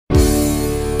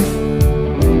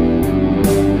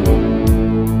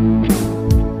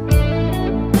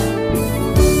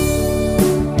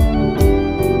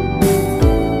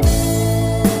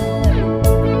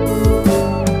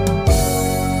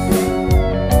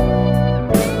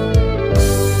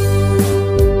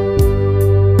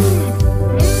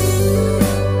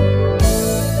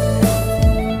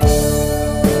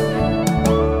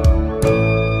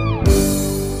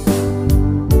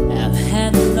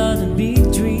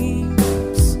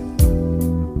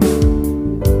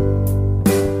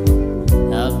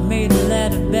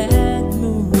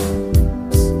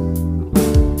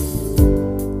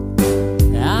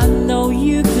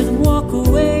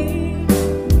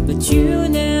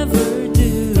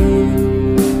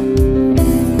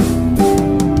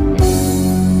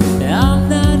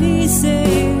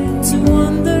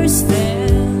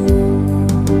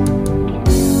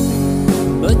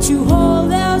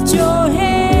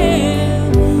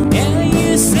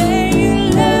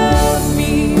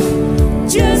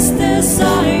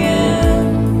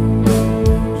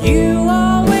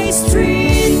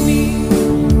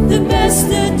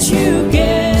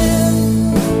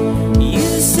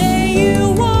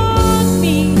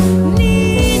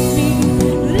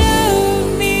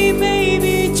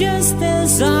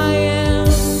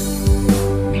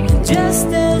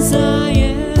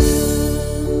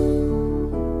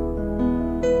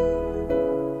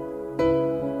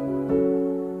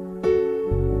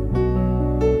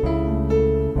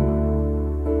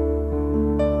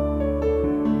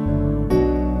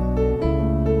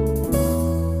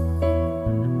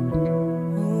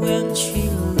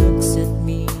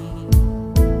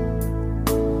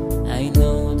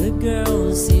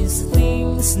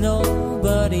things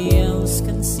nobody else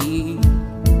can see,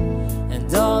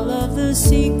 and all of the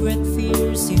secret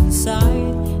fears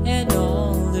inside, and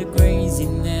all the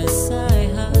craziness I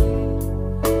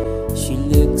hide. She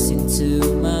looks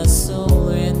into my soul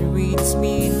and reads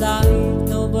me like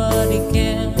nobody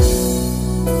can.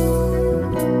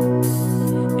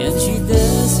 And she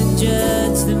doesn't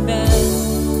judge the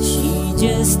man, she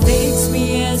just takes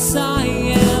me as I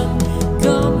am.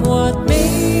 Come what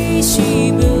may,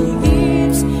 she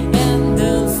believes, and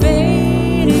the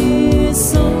fate is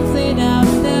something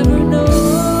I've never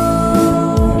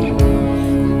known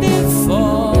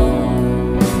before.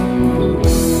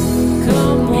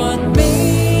 Come what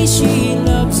may, she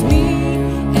loves me,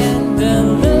 and the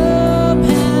love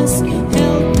has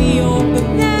helped me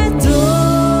open that door,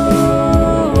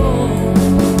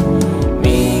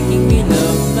 making me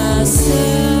love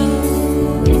myself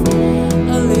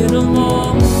a little more.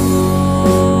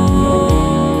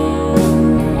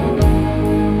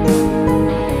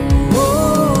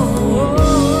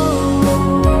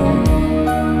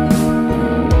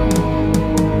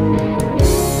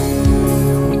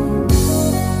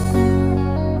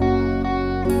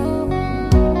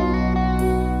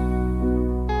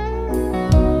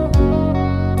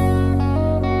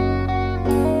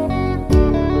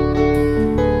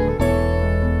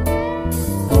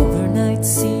 Overnight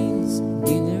scenes,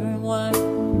 dinner and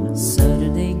wine,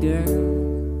 Saturday girl.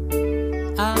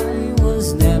 I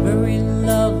was never in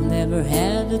love, never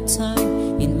had the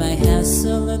time in my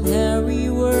hassle and hurry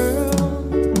world.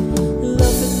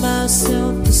 Loving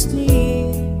myself to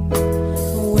sleep,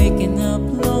 waking up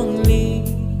lonely.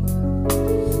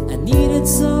 I needed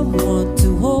someone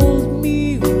to hold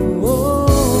me. Whoa.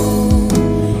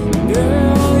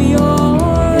 Girl,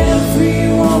 you're every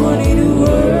woman in the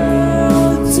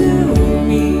world to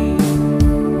me.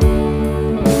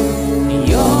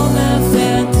 You're my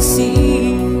fantasy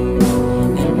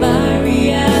and my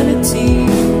reality.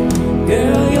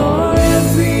 Girl, you're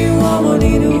every woman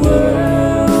in the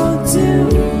world to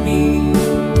me.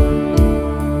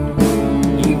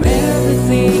 You're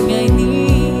everything I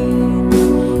need,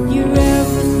 you're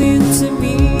everything to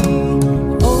me.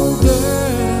 Oh girl,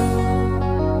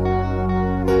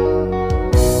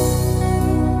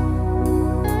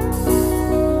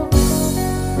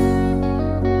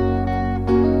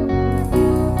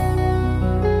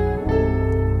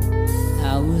 I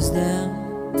was down,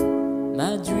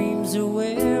 my dreams are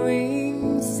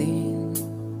wearing thin.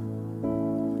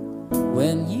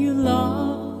 When you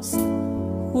lost,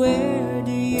 where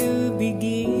do you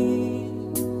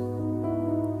begin?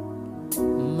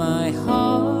 My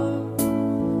heart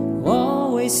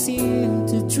always seemed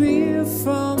to drift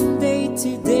from day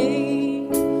to day,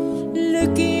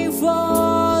 looking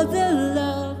for the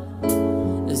love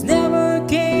that never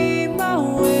came my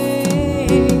way.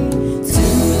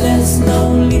 Two less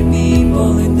lonely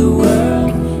people in the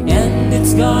world, and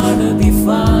it's gonna be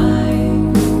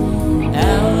fine.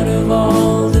 Out of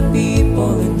all the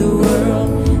people in the world,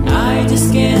 I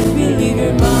just can't believe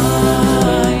you're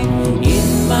mine.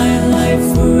 In my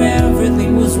life where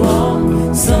everything was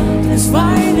wrong, something's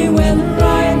finally went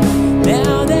right.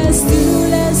 Now there's two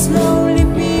less lonely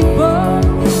people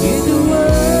in the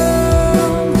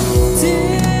world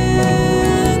tonight.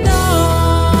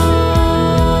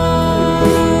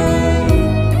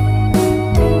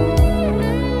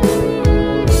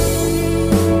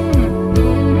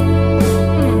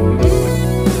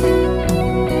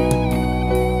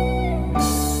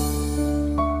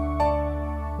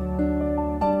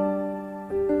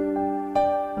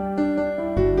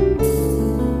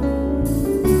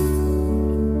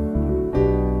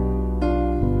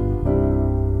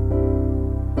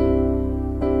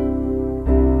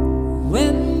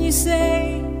 When you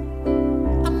say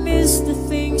I miss the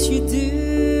things you do,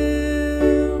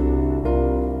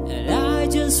 and I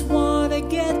just wanna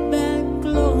get back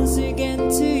close again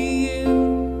to you.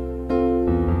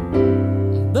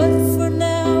 But for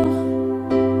now,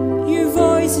 your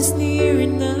voice is near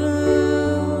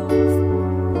enough,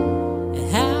 and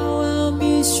how I'll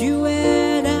miss you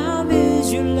and I'll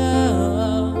miss your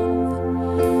love.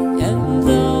 And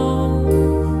though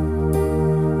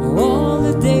all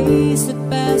the days that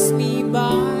pass me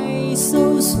by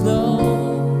so slow,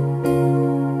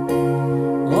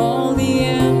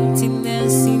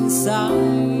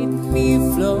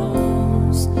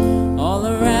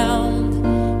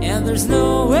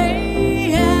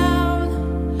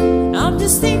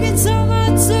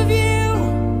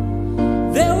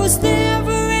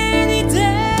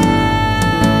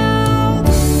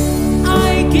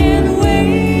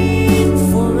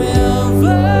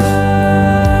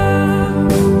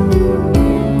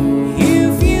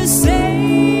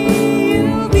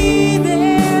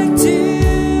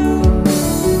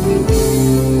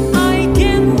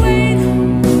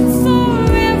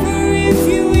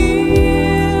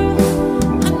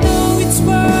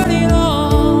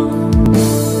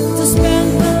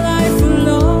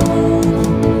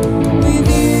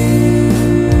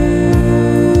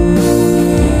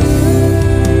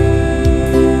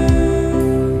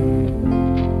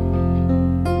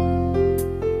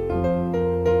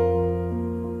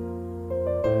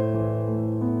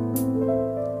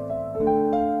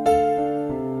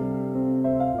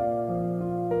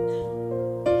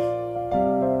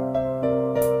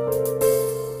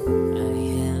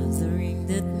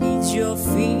 your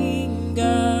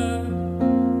finger.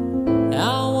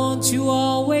 I want you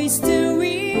always to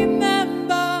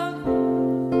remember.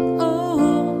 Oh,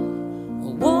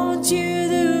 I want you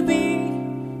to be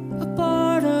a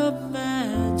part of my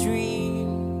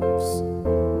dreams.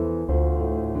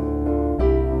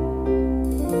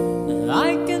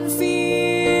 I can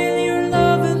feel your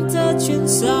love and touch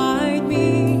inside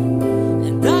me,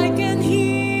 and I can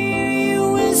hear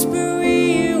you whisper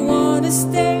you wanna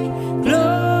stay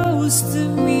close to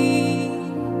me.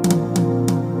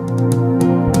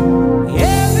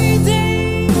 Every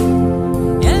day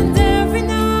and every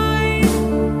night,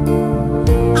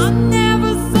 I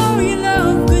never thought your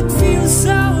love could feel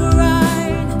so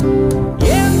right.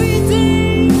 Every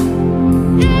day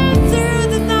and through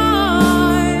the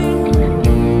night,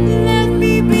 let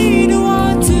me be the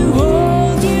one to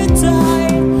hold you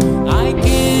tight. I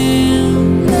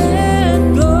can't let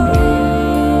go.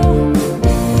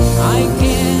 I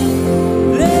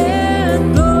can't let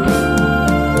go.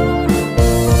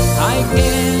 I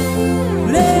can't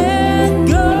let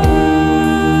go.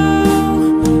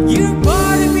 You're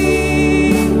part of me,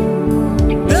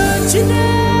 don't you know?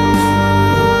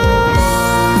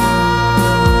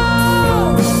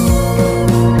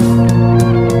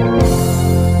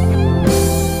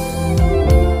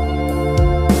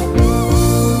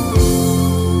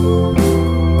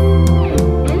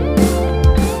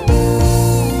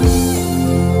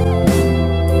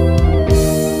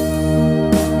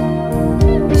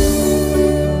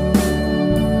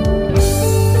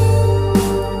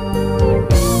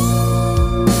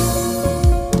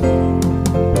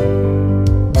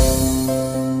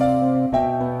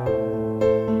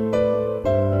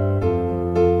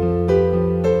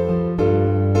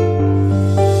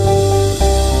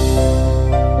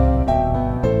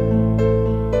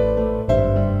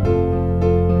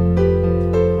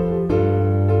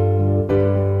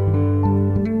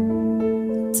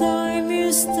 Time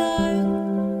is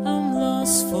time, I'm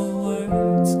lost for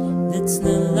words. That's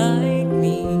not like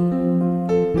me.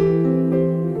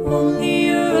 Only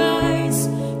your eyes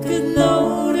could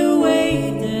know the way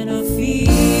that I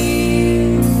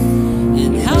feel,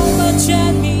 and how much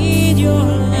I need your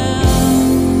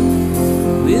love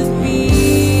with me.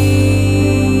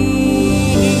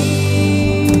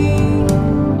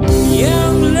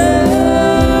 Young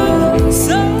love,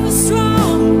 so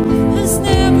strong, has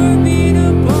never been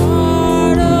a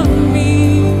part of me.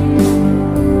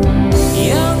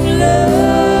 Young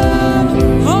love,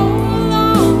 hold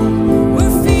on,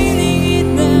 we're feeling it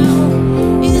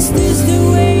now. Is this the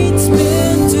way it's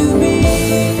meant to be?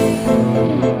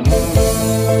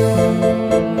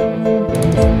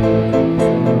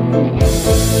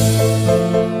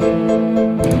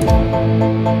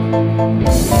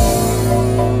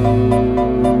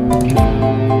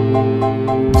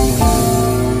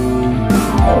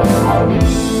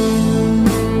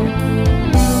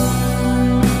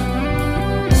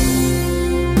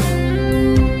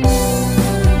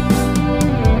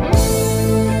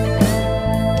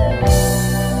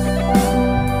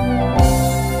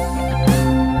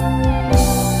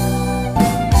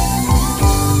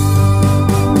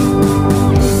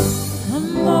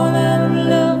 I'm all out of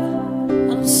love,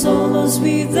 I'm so lost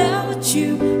without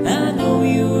you. I know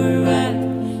you were right,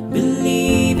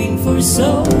 believing for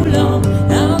so long.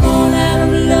 I'm all out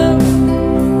of love,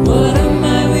 what am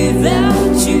I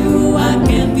without you? I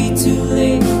can't be too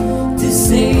late to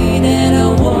say that I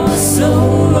was so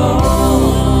wrong.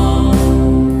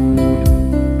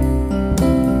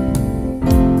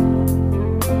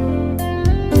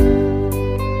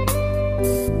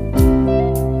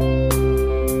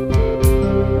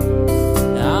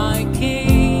 I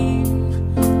came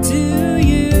to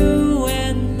you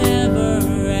and never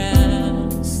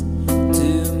asked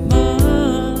too much.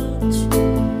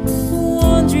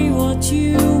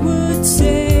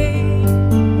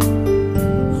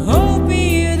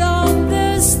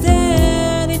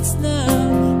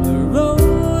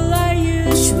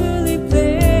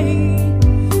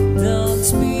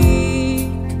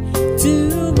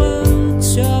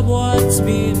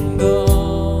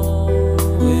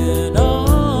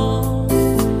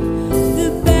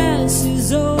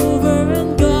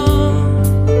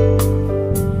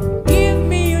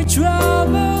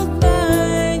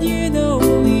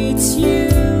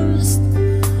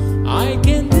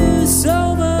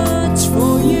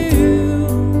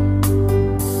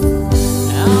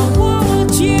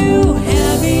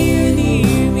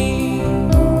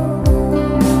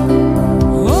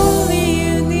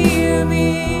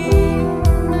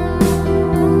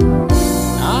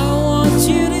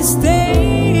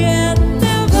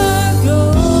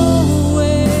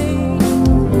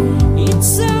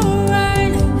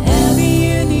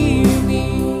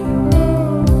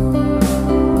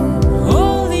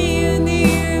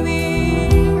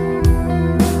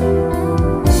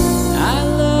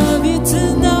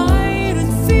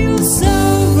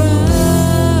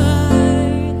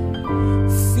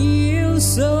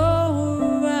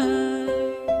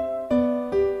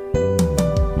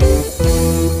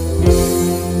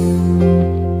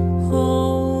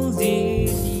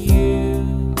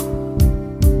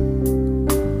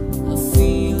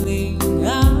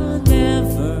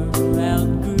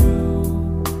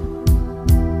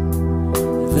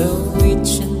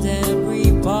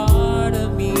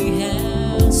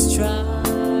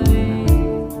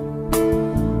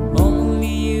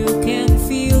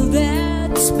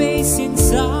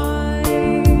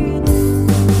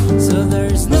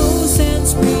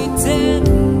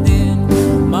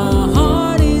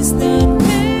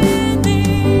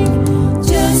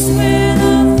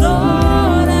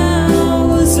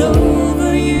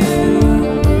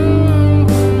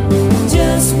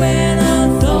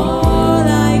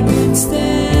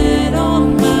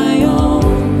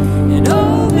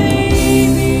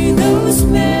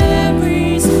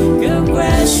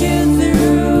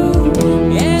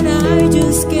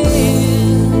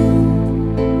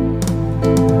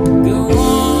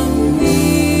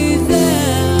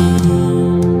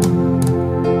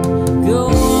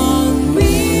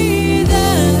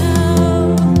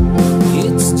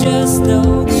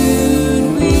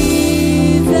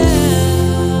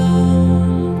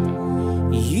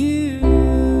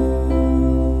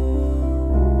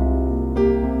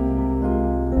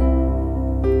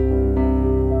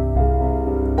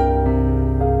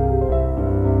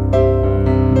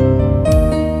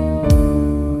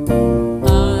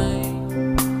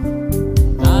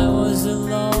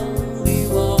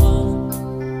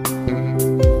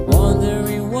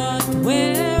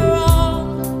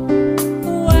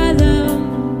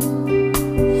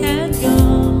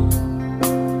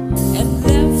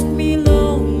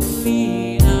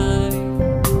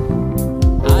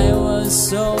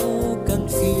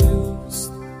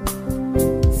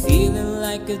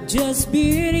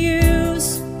 good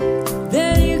news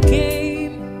that you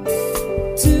came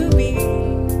to me,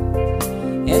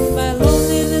 and my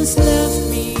loneliness left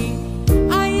me.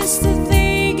 I used to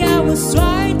think I was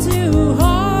trying too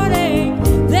hard,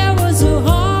 and there was a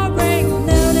heartbreak.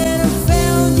 Now that I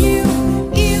found you,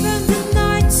 even the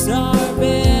nights are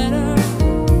better.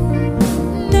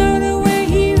 Now that we're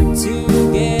here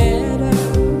together,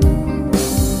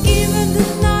 even the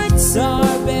nights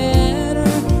are better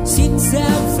since I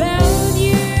found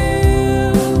you.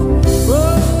 Oh,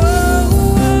 oh,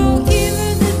 oh,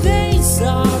 even the days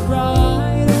are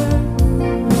brighter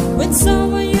when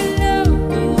someone you love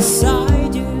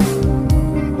beside you.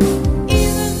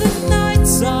 Even the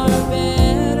nights are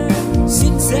better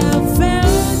since I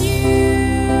found you.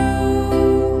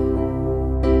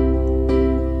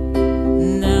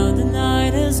 Now the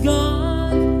night has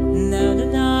gone, now the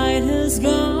night has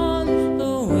gone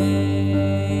away.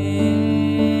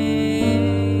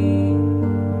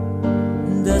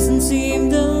 Doesn't seem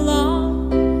that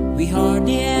long, we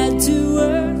hardly had two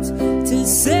words to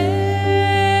say.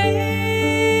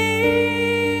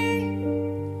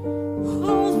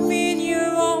 Hold me in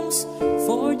your arms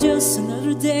for just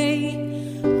another day.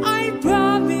 I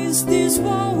promise this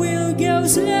one will go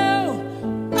slow.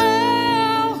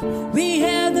 Oh, we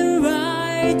had the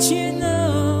right, you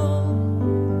know.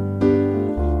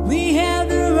 We had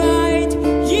the right,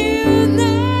 you know.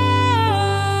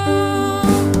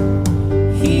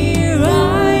 Here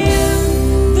I am,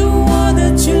 the one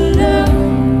that you love,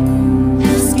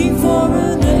 asking for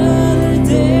another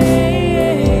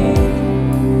day.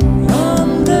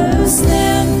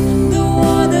 Understand, the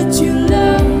one that you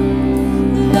love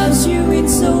loves you in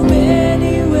so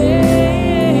many ways.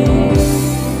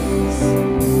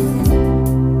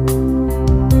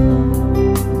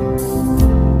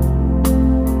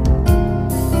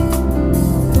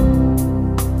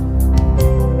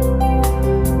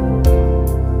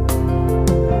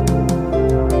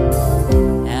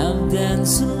 I've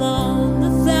danced alone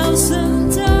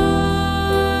 1,000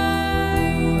 times,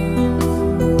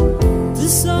 the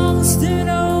songs that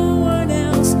no one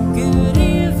else could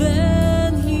even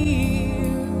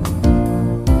hear.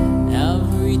 I've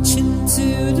reached into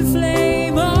the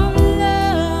flame of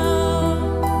love.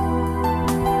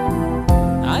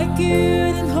 I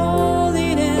couldn't hold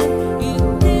it and it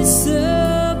disappeared.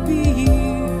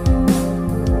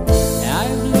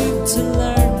 I've lived to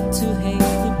learn to hate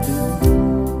the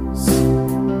blues.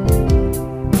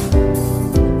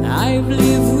 I've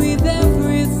lived with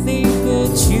everything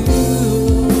but you.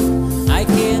 I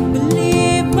can't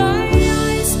believe my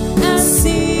eyes, I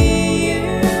see you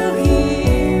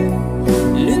here,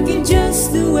 looking just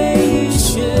the way you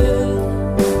should.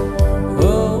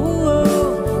 Oh,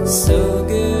 oh, so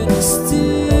good, it's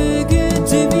too good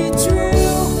to be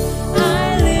true. I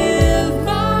live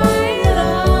my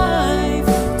life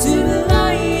to be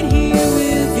lying here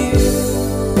with you.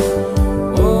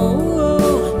 Oh,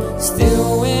 oh, still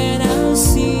when I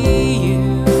see you,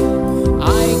 I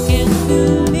can't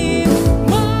believe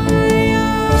my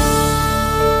eyes.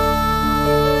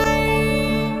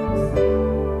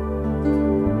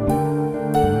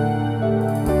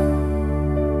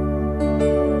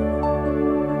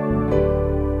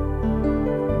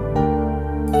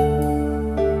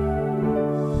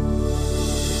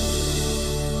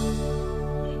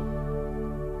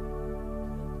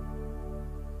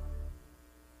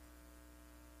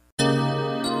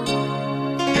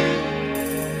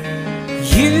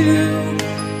 You,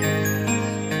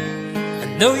 I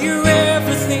know you're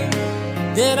everything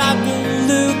that I've been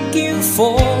looking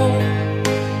for,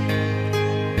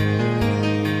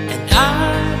 and I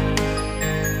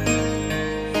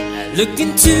look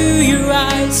into your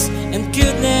eyes and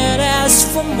could not ask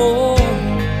for more.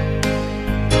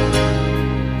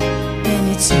 And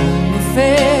it's only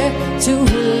fair to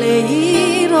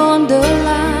lay it on the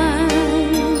line.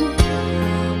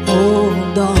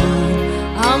 Hold on,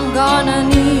 I'm gonna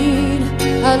need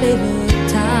a little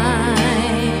time.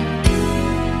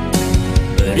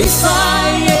 But if I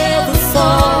ever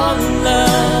fall in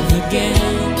love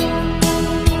again,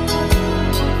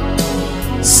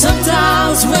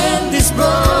 sometimes when this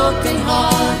broken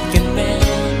heart can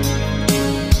mend,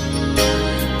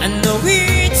 I know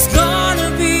it's gonna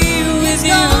be with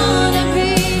you.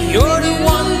 You're the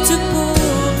one to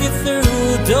pull me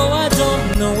through, though I don't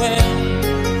know when.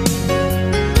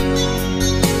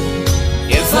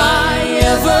 If I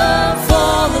ever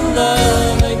fall in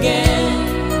love again,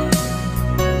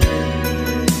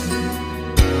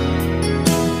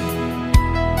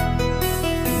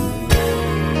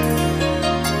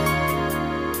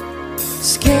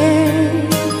 Scared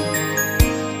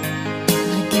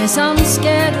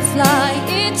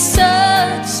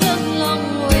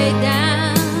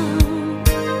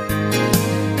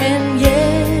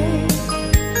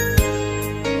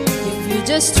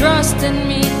just trust in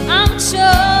me, I'm sure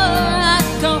I'd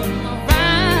come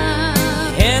around.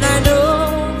 And I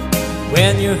know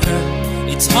when you're hurt,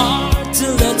 it's hard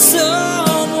to let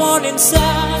someone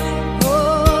inside.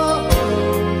 Oh,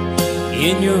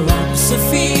 in your arms I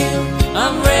feel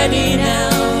I'm ready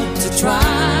now to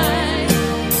try.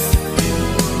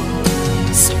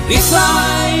 So if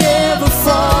I ever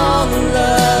fall in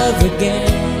love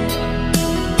again,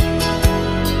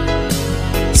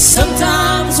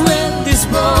 sometimes when this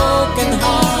broken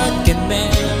heart can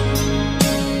mend,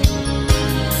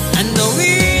 I know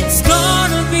it's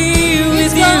gonna be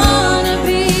with you.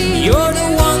 You're the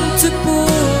one to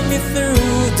pull me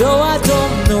through, though I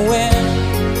don't know when.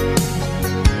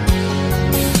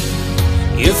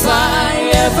 If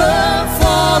I ever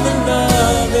fall in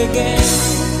love again,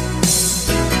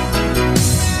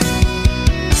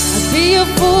 I'd be a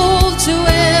fool to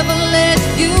ever let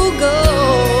you go.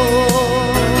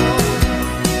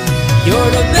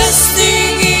 You're the best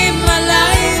thing in my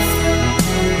life,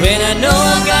 when I know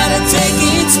I gotta take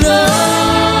it slow.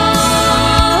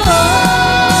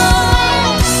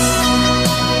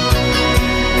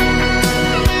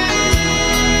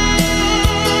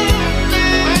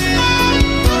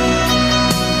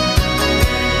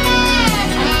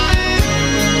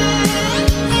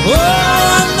 Oh,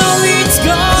 I know it's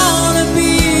gonna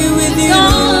be with you.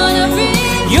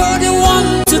 You're the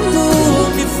one to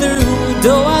pull me through,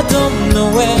 though I don't know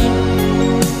when.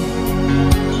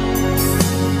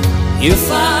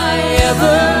 If I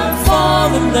ever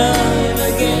fall in love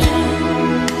again,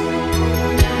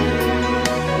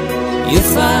 if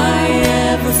I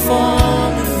ever fall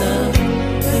in love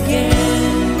again.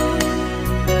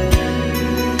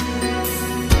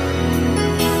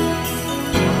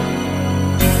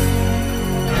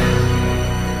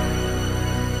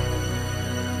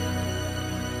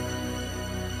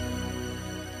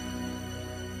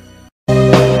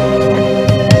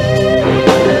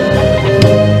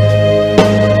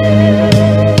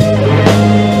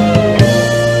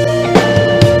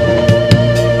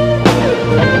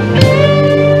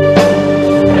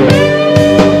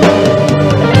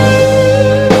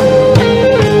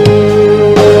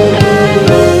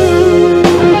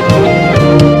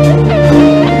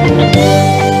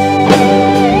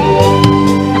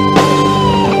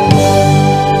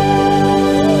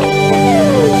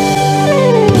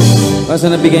 Sa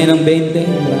nabigay ng 20,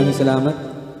 maraming salamat.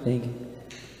 Thank you.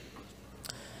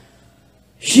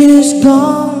 She's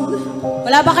gone.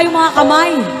 Wala ba kayong mga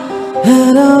kamay?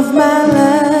 Out of my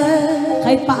life.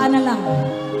 Kahit paa na lang.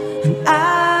 And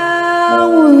I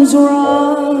was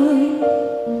wrong.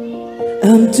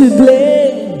 I'm to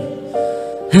blame.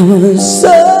 I was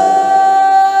so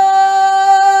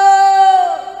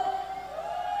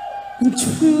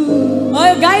untrue.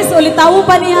 Oy guys, ulitaw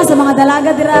pa niya sa mga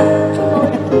dalaga dira.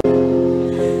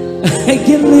 I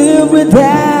can live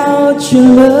without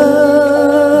your love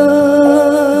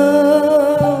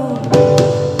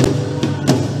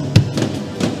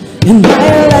in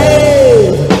my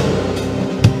life.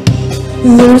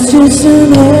 There's just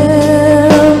an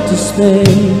empty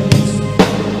space,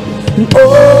 and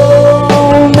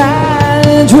all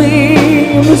my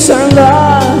dreams are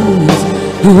lost,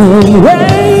 I'm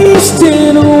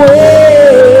wasting away.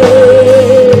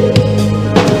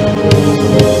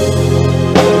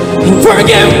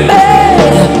 Forgive me,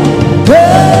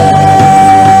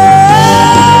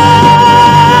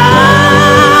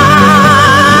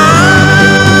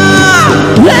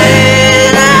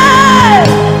 lady,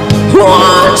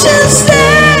 won't you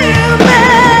stay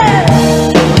back?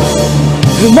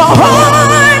 My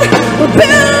heart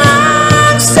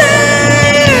belongs to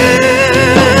you,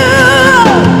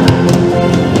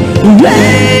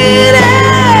 lady,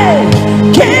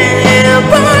 can you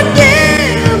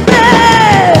forgive me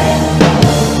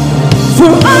for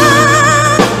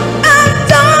all I've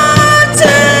done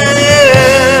to you,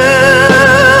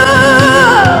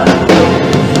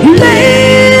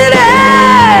 lady,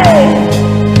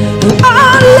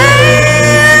 oh lady.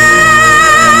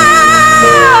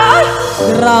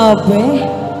 Grabe.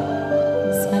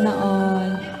 Sana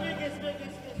all.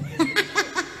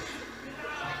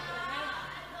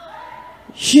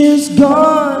 She's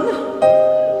gone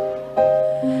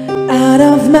out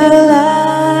of my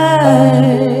life.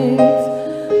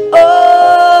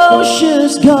 Oh,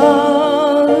 she's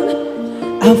gone.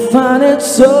 I find it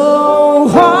so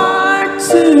hard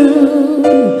to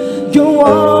go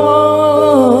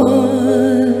on.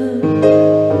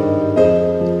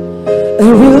 I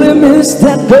really miss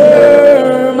that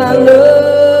girl, my love.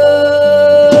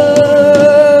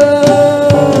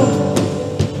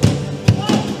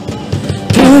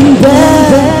 Come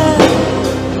back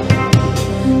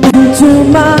into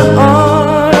my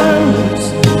arms.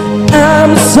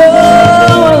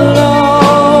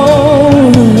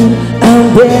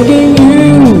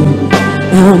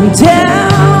 I'm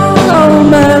down on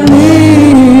my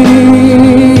knees.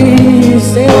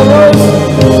 Say the words.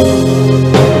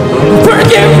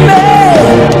 Forgive me.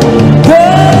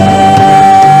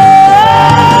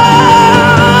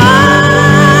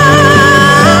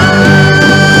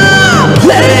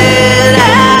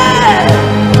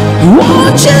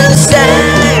 Won't you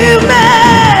save me?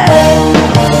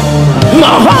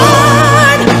 My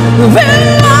heart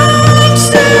belongs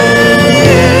to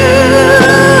you.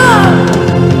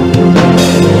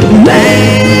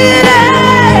 Lady,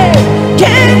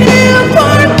 can you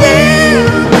forgive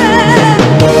me?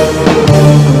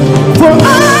 For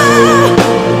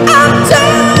I'm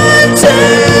done to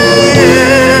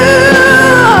you.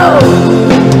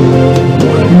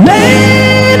 Lady,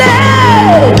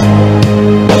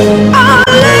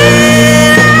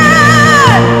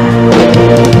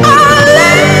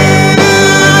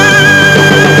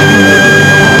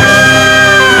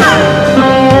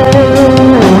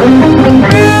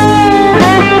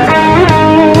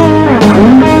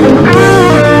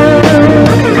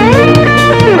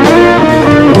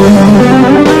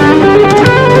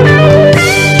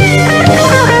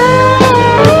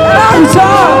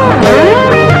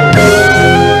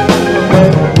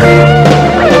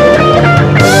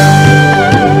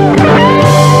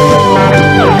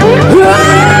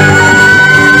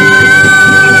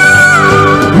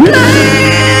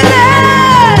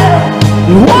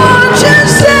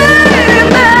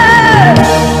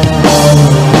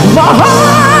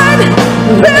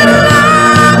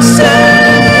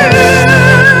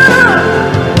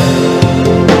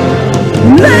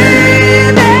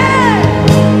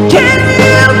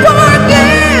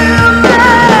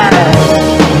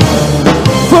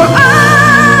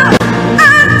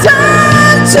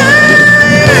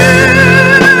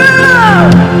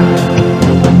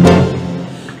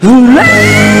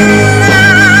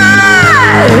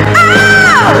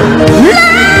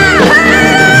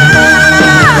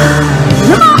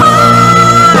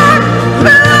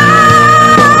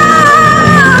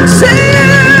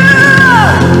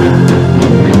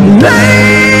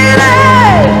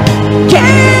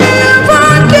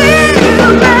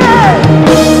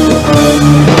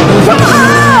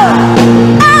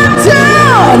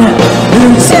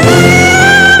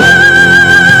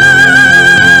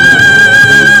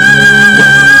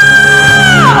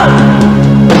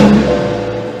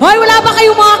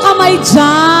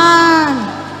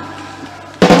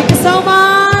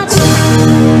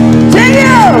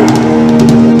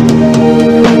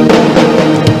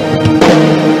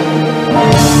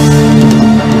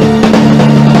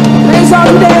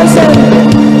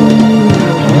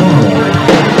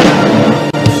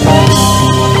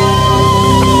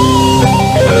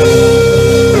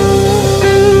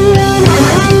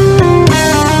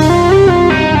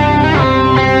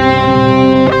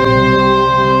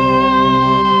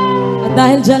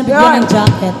 dahil dyan, bigyan ng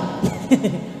jacket.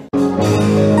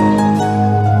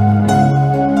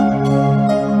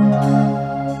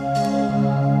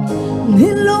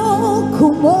 Niloko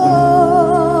mo,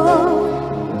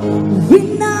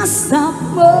 winasap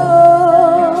mo,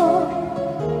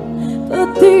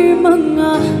 pati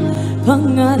mga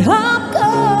pangarap ko.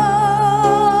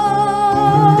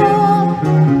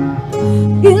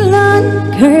 Ilan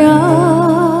kaya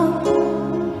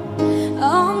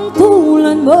ang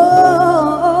tulad mo?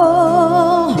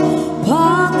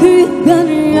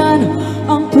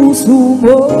 Puso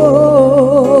mo,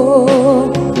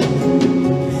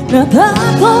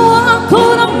 natatawa ako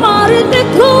na marinig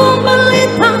ko ang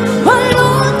balita,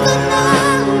 mayroon ka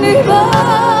ng iba.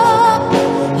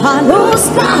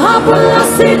 Halos kahapon lang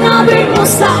sinabi mo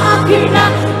sa akin na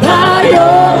tayo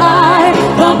ay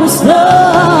tapos na.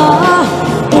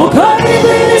 Mukha'y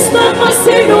bilis naman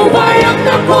sinubayang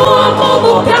nakuha mo,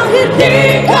 mukhang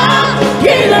hindi ka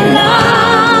kilala.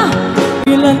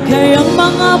 Ilan kayang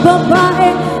mga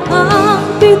babae ang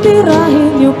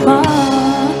titirahin niyo pa?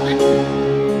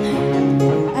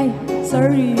 Ay,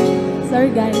 sorry. Sorry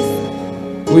guys.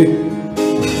 Uy.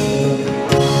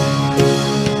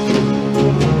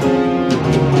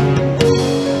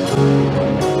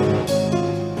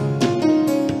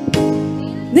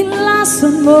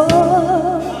 Nilasan mo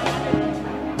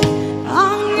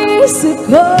ang isip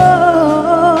ko,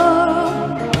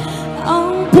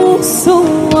 ang puso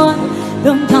at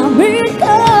damdamin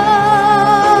ko.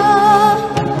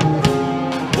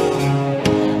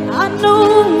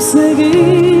 Anong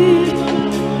sagip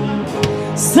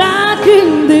sa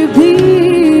aking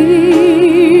dibdib,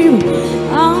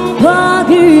 ang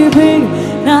pag-ibig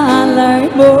na alay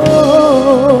mo.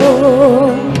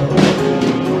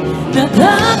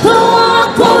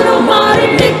 Natatawa ako nung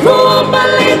marinig ko ang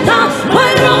balita,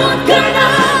 mayroon ka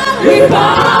ng iba.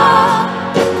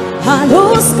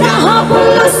 Halos kahapon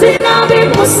lang sinabi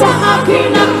mo sa akin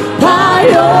na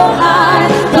tayo ay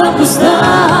tapos na.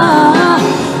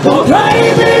 Huwag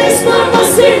ka'y bilis naman,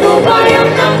 sino ba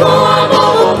yung nakuha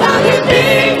mo? Bakit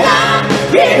di ka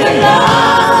kilala?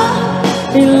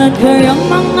 Ilan kayang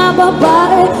mga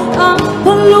babae ang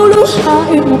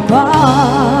panluluhain mo pa?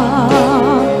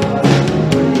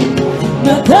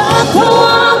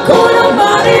 Natatawa ako na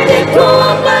marinig ko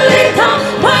ang balita,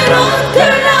 mayroon ka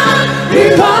ng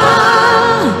iba.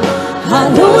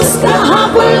 Halos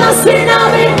kahapon lang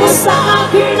sinabi mo sa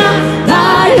akin na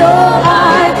tayo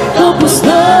ay tapos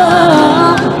na.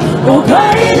 Huwag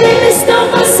ka'y bilis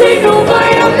naman, sino ba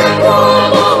yung nakuha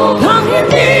mo? Mukhang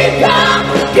hindi ka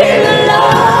kilala.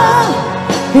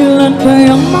 Ilan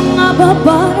kayang mga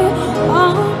babae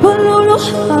ang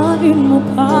paluluhain mo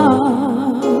pa?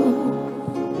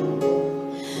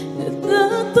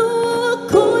 Natatawa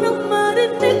ako nang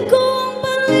marinig ko ang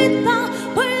balita,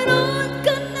 mayroon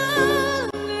ka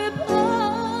ng iba.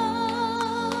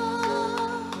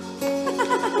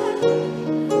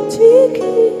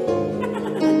 Tiki.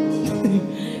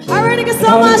 Alright, thank you so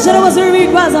much. That was a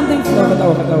request. Something for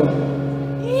Katawa.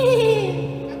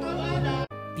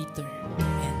 Peter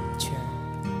and Cher.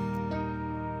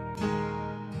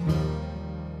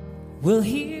 Well,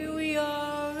 here we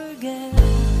are again,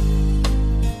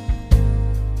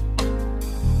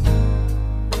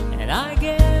 and I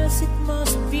guess it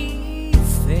must be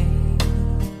fate.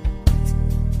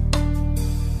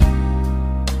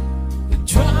 We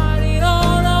tried it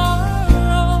on our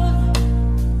own,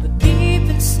 but deep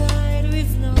inside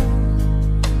we've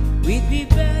known we'd be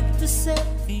back to set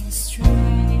things straight.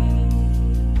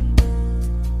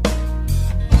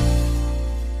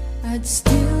 I'd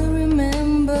still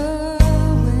remember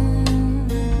when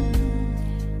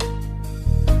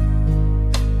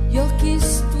your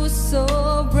kiss was so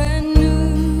brand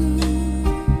new.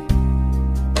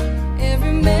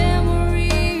 Every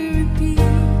memory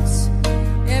repeats,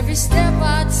 every step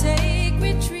I take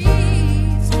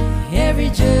retreats, every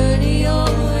journey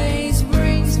always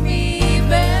brings me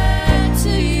back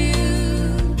to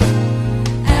you.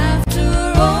 After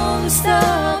all the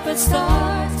stop and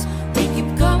starts, we keep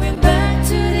coming back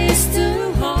to these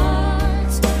two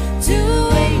hearts, two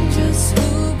angels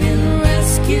who've been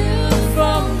rescued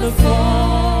from the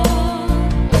fall.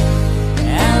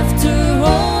 After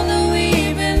all that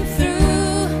we've been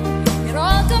through, it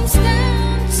all comes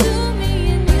down to me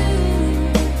and you.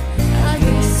 I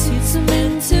guess it's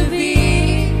meant to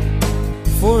be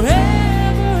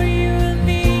forever, you and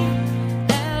me.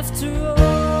 After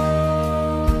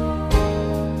all,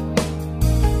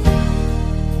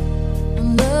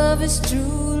 love is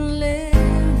truly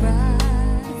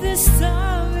right. This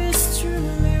time is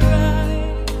truly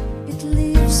right. It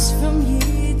lives from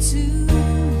year to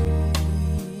year.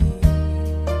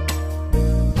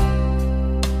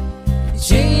 It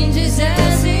changes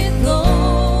as it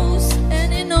goes,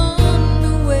 and in on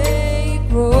the way it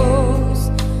grows,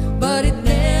 but it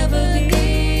never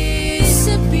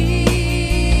disappears.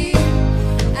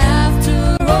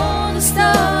 After all the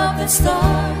stop and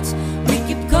starts, we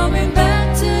keep coming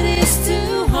back to these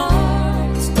two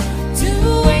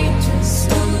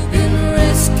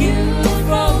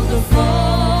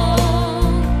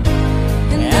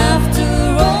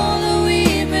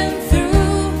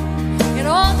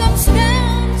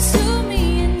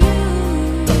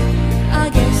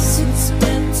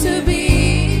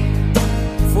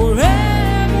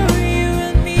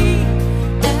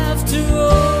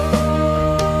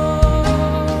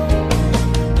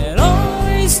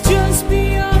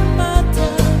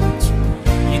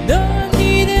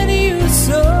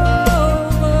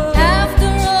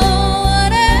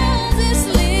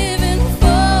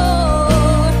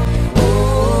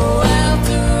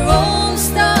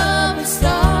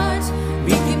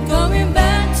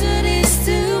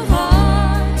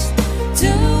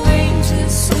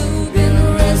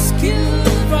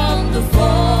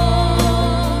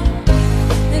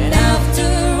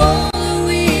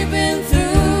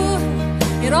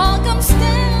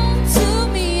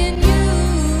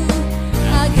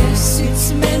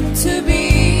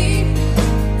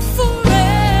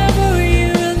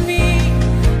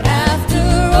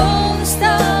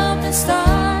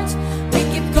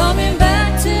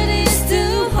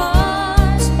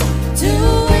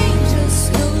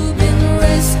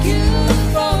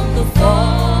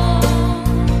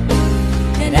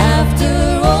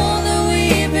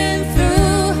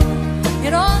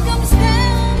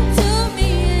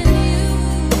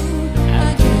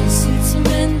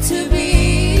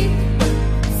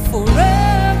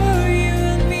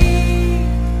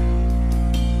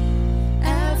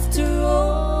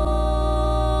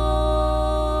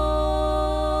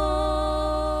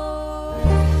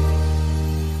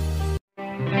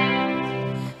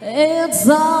It's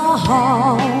a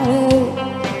heartache,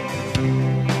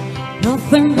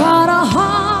 nothing but a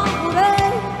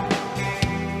heartache.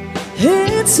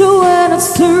 It's when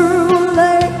it's too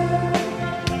late.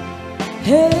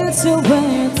 It's when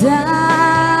you're down.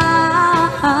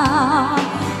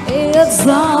 It's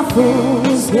a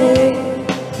fool's game,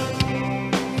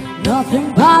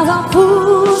 nothing but a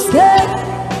fool's game.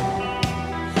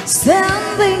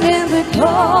 Standing in the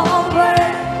cold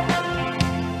rain,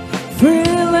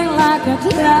 feeling like a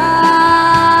clown.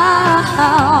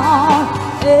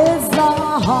 It's a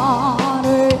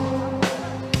heartache,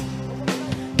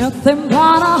 nothing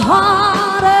but a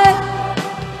heartache.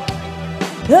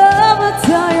 Every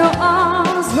time your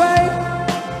arms break,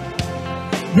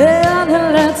 then it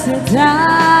lets you down.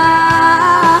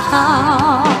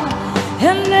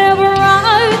 And never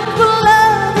right for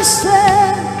love to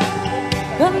say,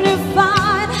 when you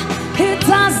find he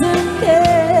doesn't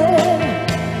care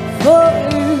for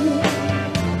you.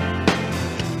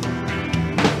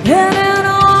 And in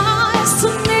eyes to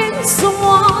need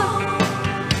someone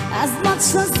as much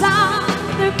as I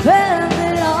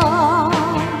depended on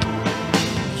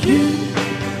you.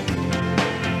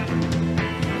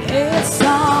 It's a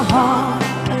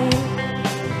heartache,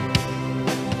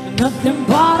 nothing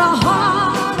but a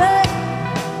heartache.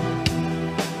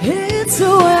 It's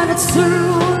when it's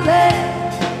too late.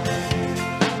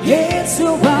 It's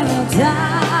when you're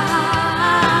down.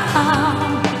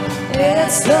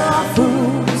 It's a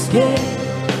fool's game,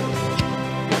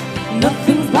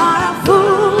 nothing but a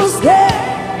fool's game.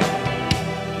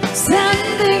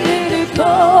 Standing in the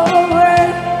cold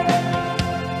rain,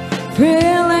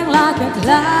 feeling like a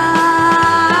clown.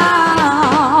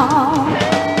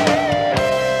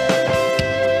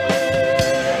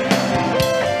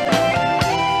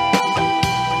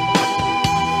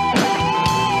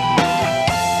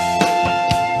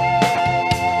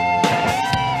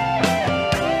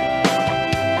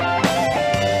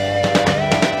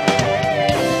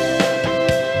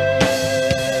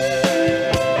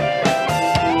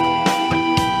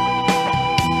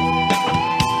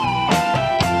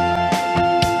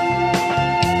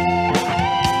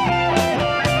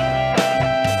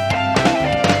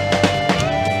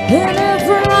 And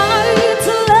every right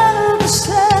to love to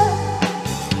share,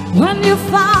 when you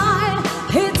find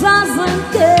he doesn't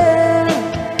care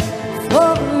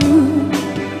for you.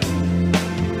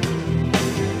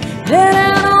 Then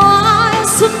in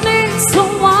eyes to need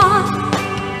someone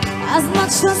as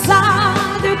much as I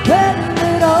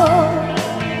depended on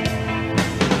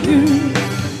you.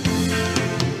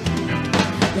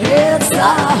 It's a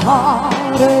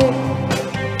heartache,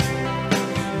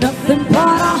 nothing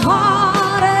but a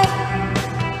heartache.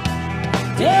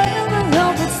 Even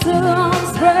though it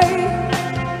sounds great,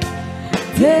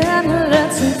 then it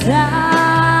lets you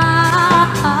down.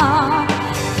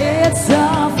 It's a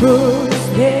fool's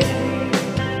game,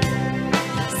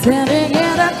 standing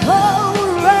in a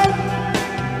cold rain,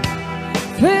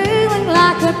 feeling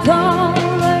like a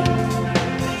cold rain,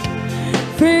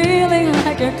 feeling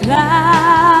like a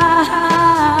cloud.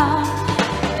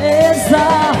 It's a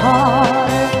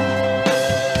heartache.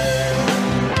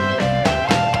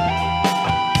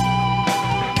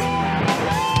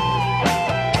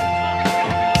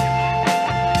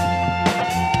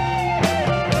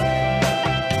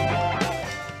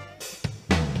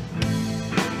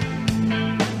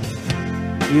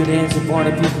 You dance for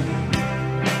the people.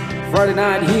 Friday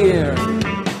night here.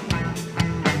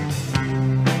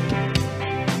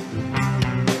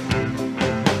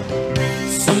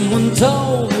 Someone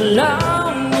told me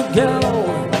long ago,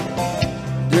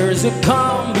 there's a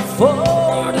calm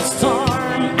before the storm.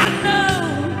 I know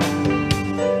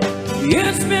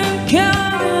it's been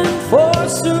coming for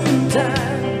some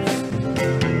time.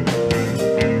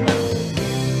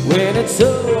 When it's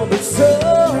over, so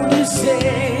you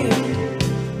say,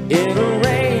 it'll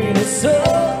rain a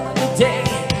sunny day.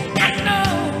 I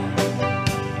know,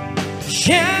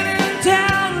 shining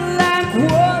down like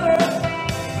water.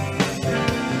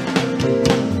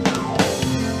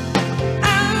 I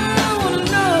wanna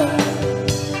know,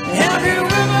 have you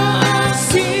ever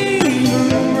seen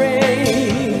the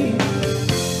rain?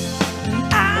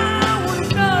 I wanna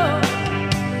know,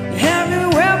 have you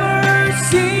ever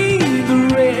seen the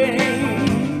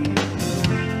rain?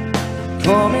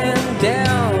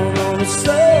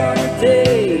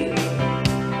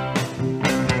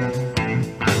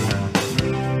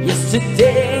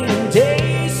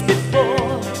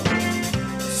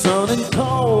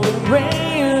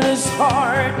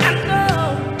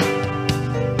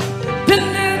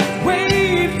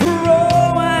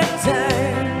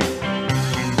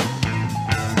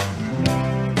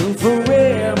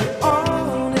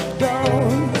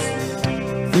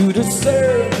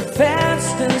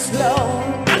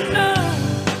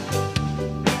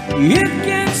 it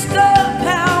can't stop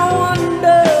how I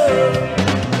wonder.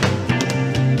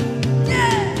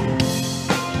 Yeah,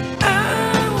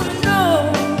 I wanna know,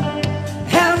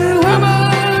 have you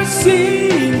ever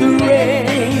seen the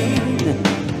rain?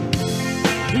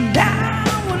 And I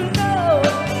wanna know,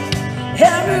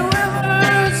 have you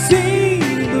ever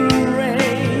seen the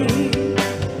rain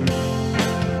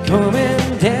coming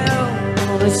down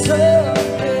on a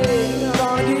Sunday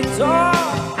on a guitar?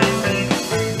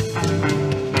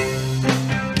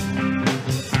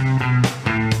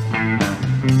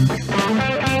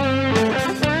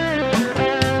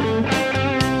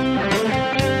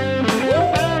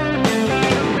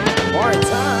 More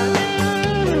time.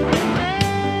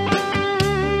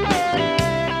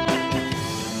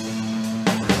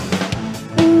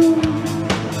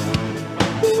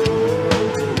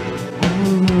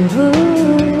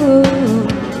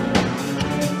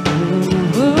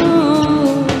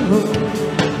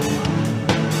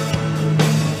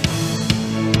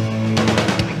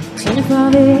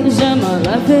 And my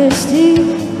life is still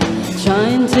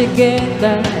trying to get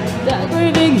that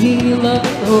breathing healer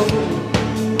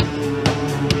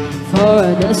for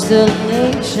a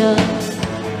destination.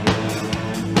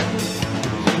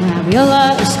 And I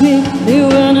realized quickly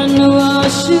when I knew I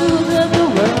should that the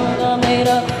world I made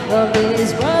up of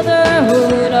this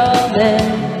brotherhood of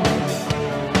men,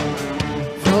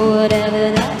 for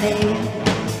whatever that means.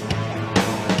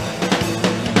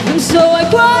 And so I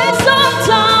cry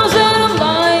sometimes and I'm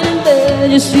lying in bed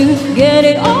just to get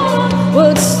it all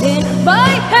what's in my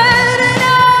head.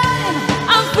 And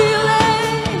I'm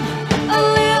feeling a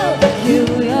little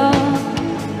peculiar.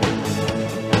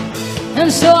 And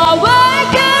so I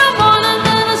wake in the morning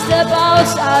and I step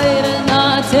outside and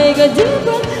I take a deep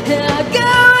breath and I get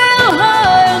real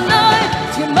high and I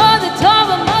scream at the top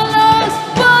of my lungs,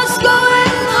 what's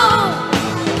going on?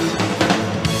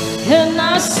 And I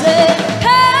say,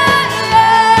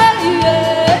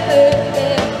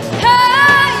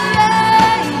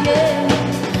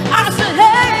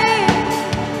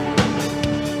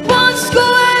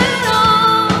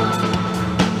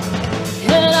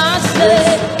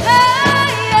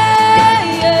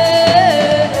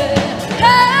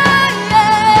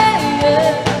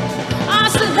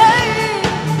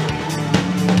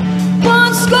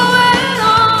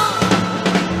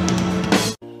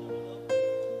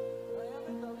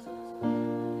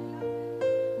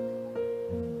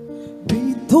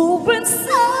 Bituin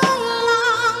sa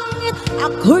langit,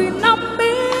 ako'y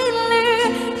namili,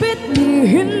 bitni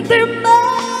hindi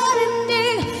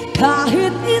marinig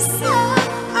kahit isang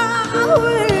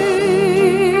awit.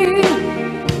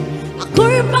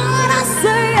 Ako'y para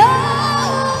sa'yo.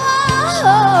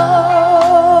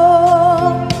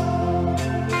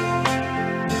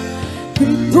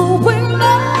 Bituin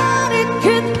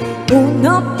marikit,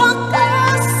 una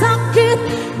pagkasakit,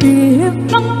 bihip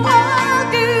ng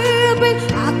pag-ibig,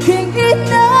 aking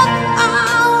inaawit.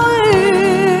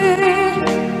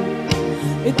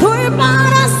 Ito'y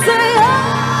para sa'yo.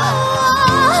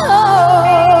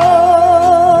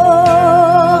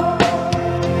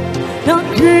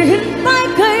 Naghihintay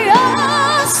kaya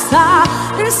sa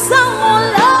isang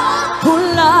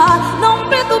wala-hula ng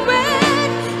bituin,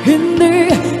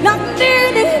 hindi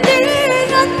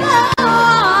nagdidindigan na.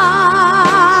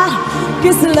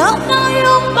 Kislap na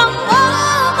yung mga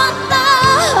mata.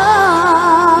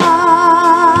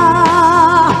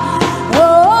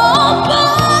 Oh,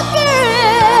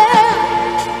 bakit?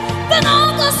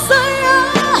 Tanong ko sa'yo,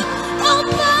 oh,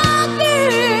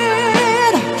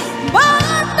 bakit?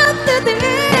 Ba't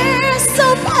nagtitiis sa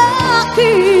bakit?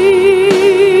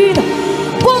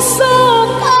 Puso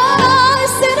ka'y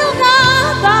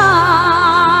sinungatan.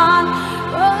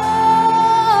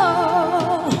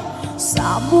 Oh,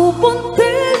 sa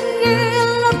bubunting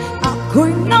ilang ako'y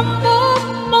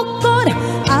namumukod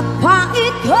at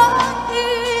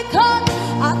paikot-ikot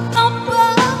at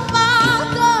napapagod.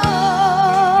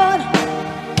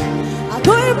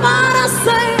 Ako'y para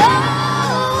sa'yo.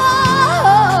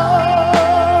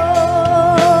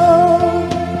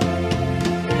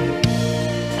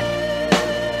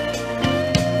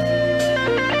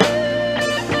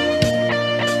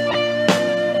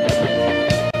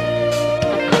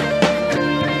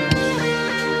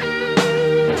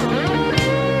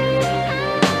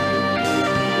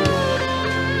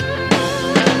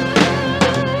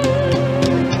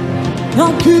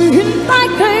 Naghihintay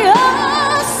kaya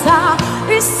sa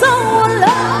isang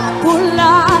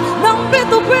wala-hula ng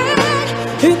bituin,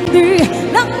 hindi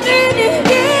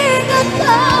nagdidindigan.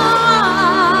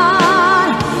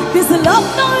 Kislap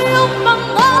na yung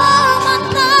mga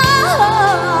mata.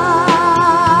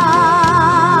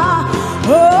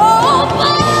 Oh,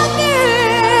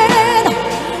 bakit?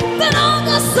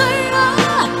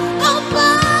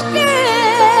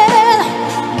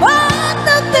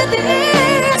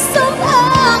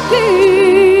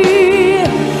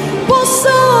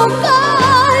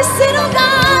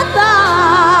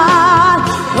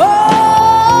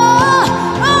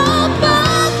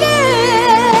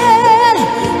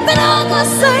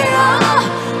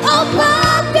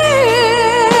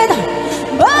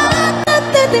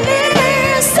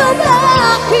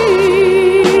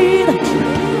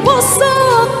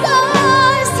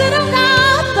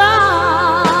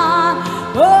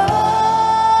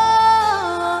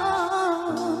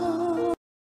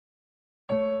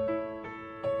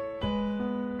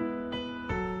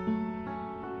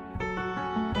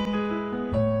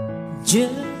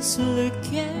 Just look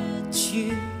at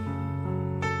you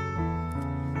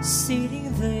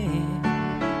sitting there.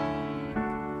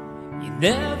 You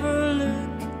never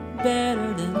look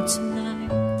better than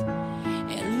tonight. And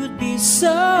it would be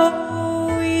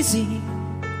so easy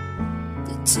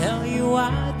to tell you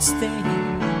I'd stay,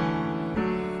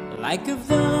 like I've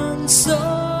done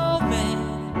so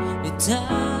many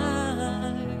times.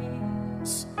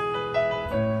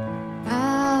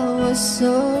 I was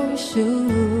so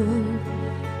sure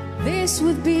this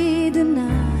would be the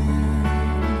night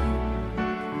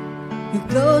you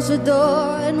close the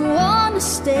door and wanna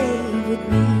stay with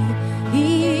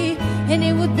me. And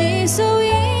it would be so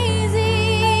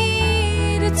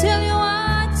easy to tell you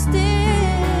I'd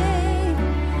stay,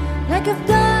 like I've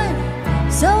done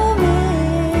so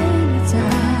many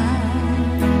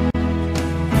times.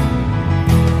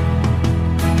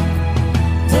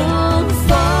 Don't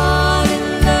fall in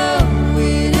love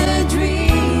with a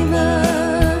dreamer,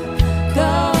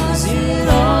 'cause he'll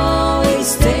always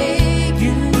take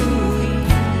you in.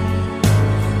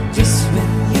 Just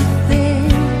when you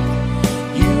think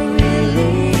you're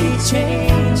really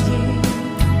changing,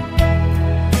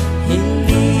 he'll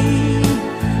leave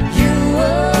you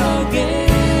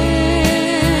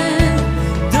again.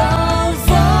 Don't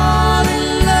fall in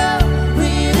love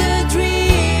with a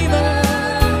dreamer,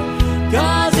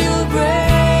 'cause he'll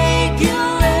break you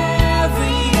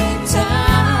every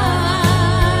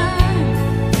time.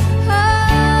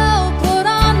 Oh, put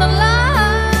on the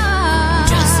light.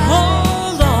 Just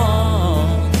hold on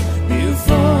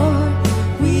before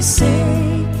we say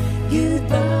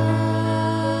goodbye.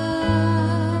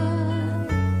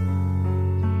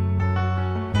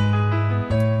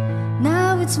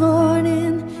 Now it's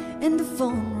morning and the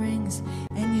phone rings,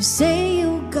 and you say you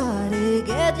gotta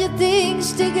get your things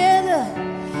together.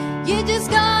 You just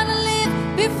gotta live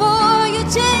before you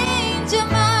change your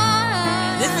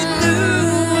mind. If you knew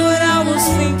what I was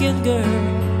thinking, girl,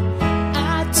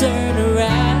 I'd turn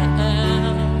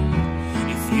around.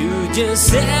 If you just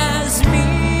ask me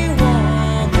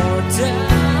one more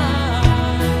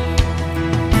time.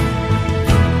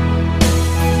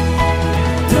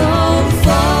 Don't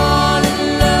fall in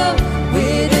love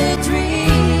with a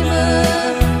dreamer,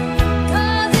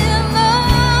 'Cause it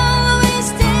always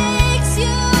takes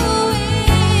you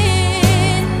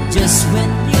in. just when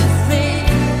you think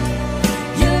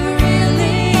you're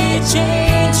really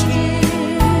changing,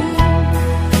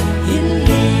 he'll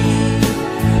leave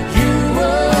you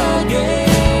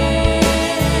again.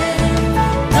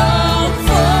 Don't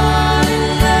fall in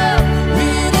love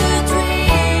with a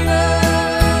dreamer,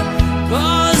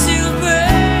 'cause he'll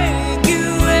break you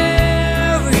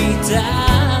every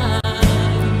time.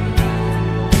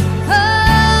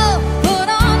 Oh, put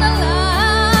on the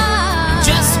light.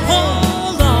 Just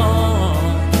hold on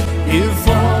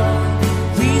before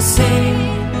we say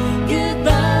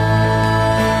goodbye.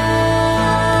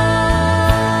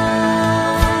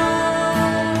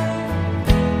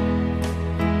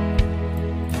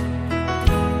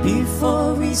 Before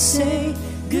we say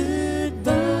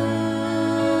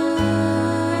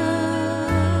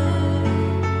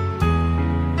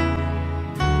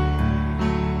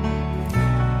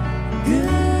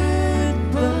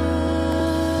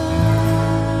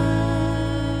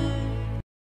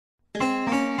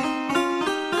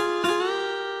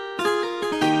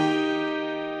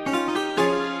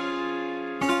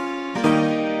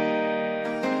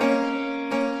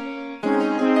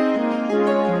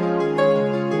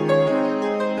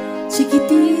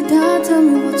Chiquitita, tell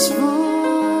me what's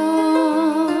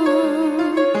wrong.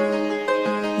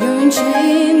 You're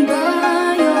enchained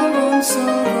by your own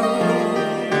sorrow.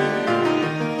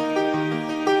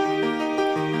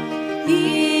 In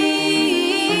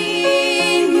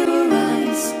your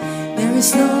eyes, there is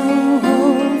no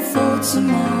hope for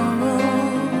tomorrow.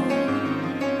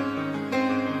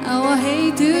 Oh, I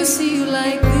hate to see you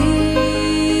like this.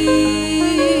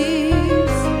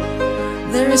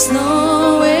 There is no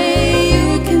way you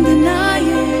can deny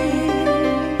it.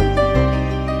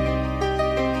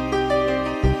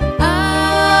 I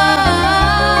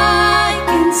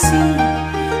can see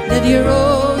that you're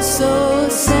oh so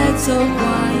sad, so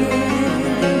quiet.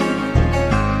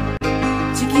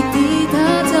 Chiquitita,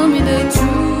 tell me the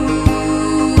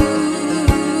truth.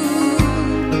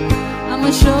 I'm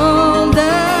a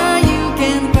shoulder you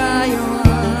can cry on.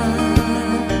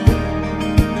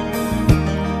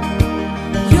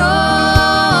 You're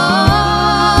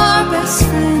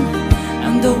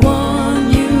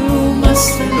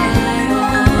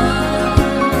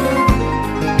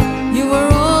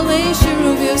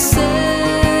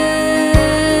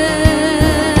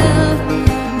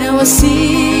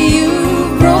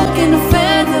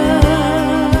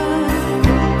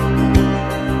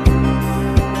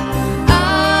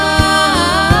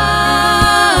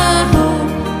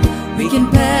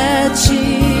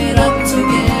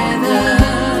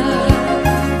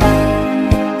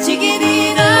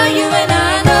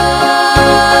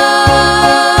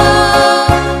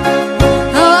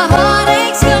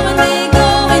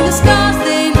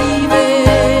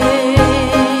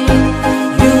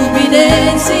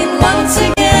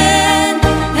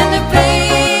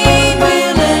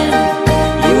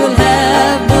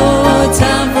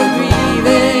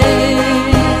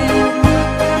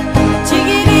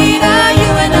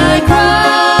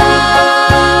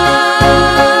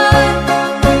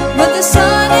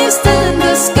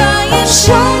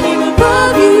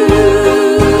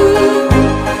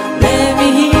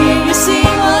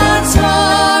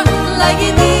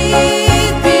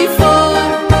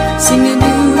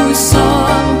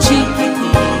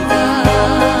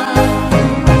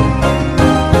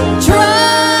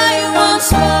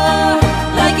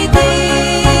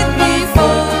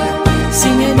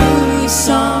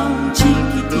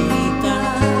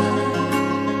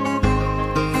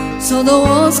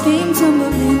came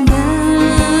tumbling down,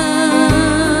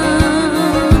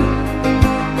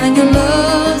 and your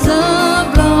love's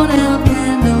a blown out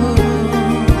candle.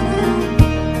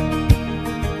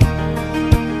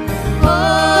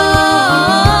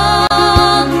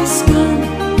 All is gone,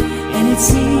 and it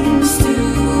seems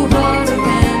too hard to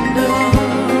handle.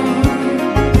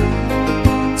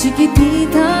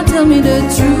 Chiquitita, tell me the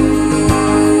truth.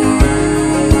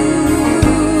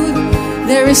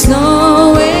 There is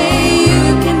no way you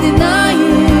can deny it.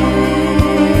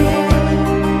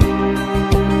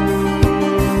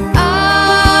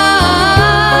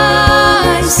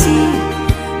 I see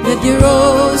that you're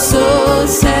oh so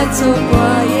sad, so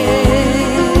quiet.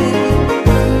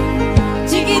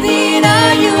 Chiquitita,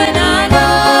 you and I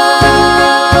know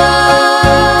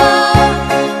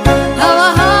how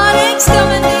our heartaches come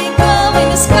and they go in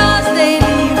the skies they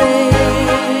leave it.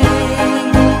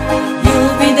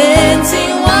 You'll be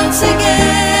dancing once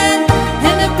again,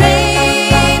 and the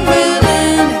pain will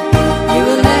end. You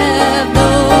will have no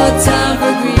time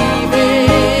for grieving.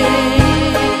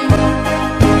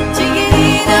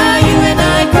 Chiquitita, you and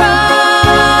I cry,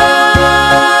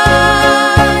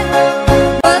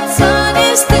 but sun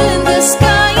is still in the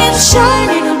sky and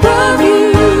shining above you.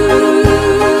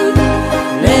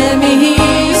 Let me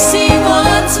hear you sing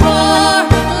once more,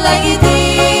 like you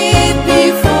did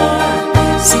before.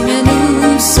 Sing a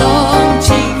new song,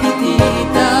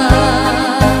 Chiquitita.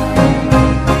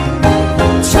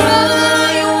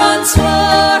 Try once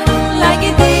more, like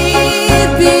you did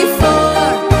before.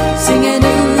 Sing a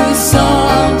new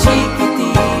song,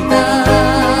 Chiquitita.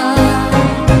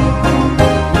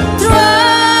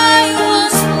 Try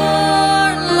once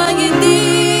more, like you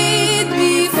did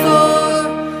before.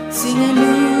 Sing a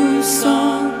new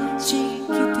song,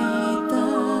 Chiquitita.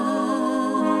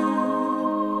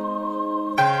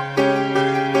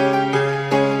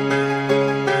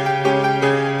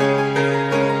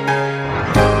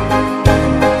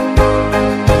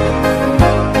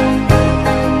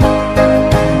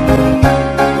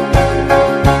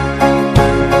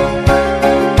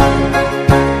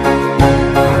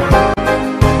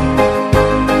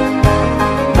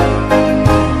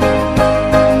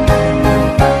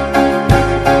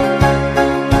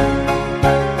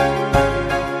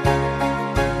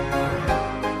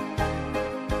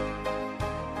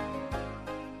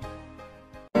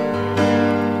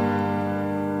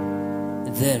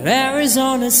 The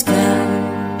Arizona sky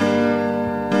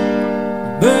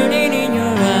burning in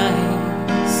your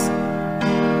eyes.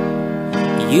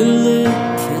 You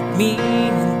look at me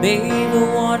and babe, I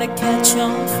wanna catch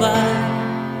on fire.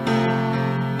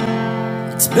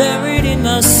 It's buried in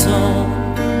my soul,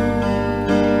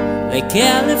 like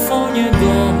California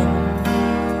gold.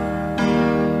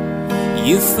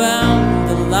 You found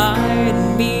the light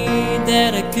in me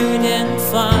that I couldn't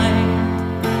find.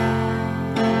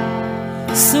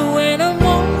 So when I'm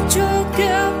all choked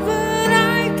up but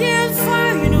I can't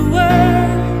find the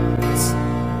words,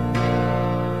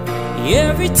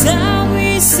 every time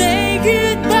we say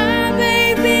goodbye,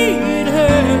 baby, it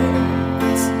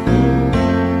hurts.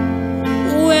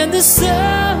 When the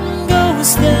sun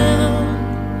goes down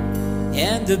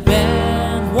and the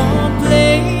band won't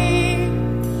play,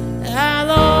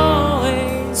 I'll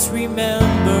always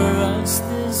remember us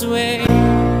this way.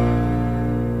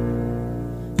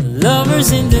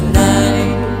 Lovers in the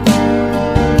night,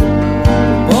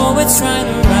 poets trying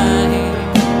to write.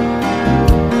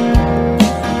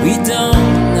 We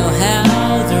don't know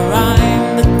how to rhyme,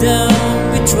 but then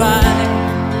we try.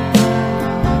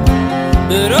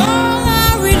 But all I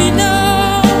really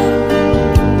know,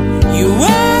 you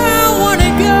where I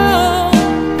wanna go,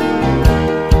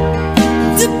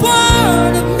 the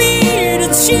part of me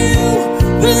that you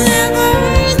will never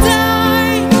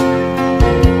die.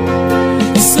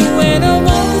 So when I'm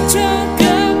all choked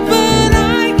up but I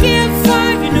can't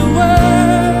find the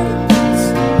words,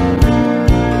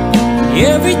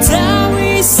 every time we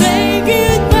say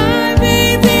goodbye,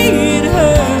 baby, it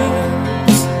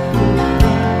hurts.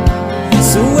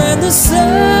 So when the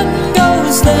sun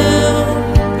goes down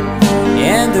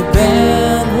and the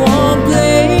band won't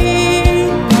play,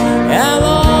 I'll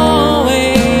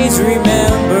always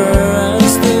remember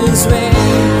us this way.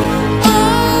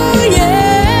 Oh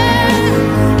yeah,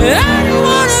 I don't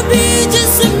wanna be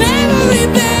just a memory,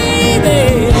 baby.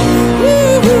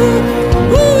 Ooh,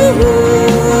 ooh, ooh,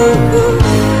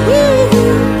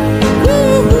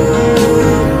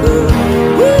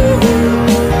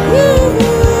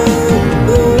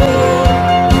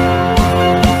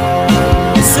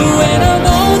 So when I'm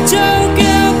all choked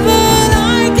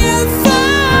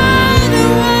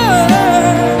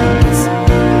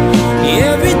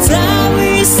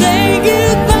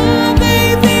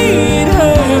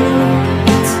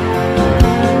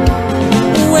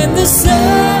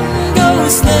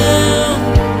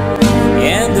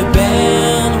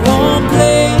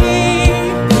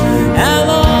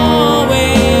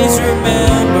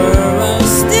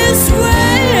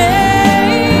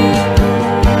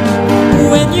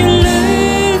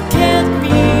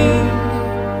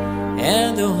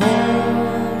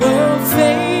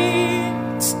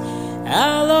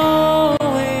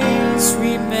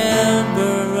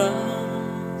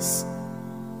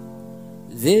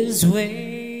this way.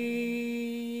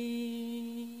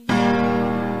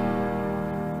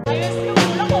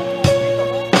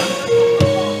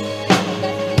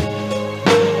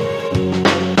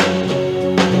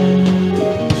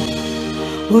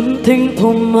 Unting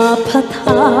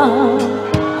pumapatah,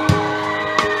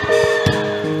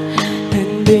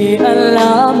 hindi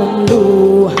alam ang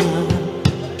luha.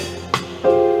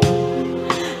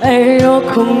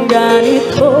 Ayokong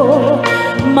ganito,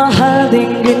 mahal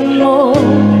dinggin mo.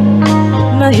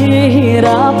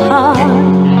 Nahihirapan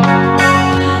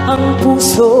ang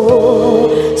puso,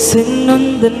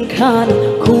 sinundan ka na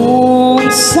kung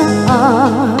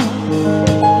saan.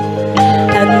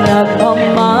 At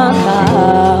nagpamata,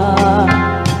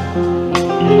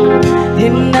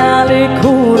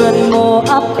 hinalikuran mo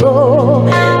ako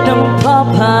ng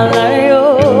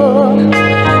papalayo.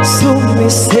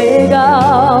 Sumisigaw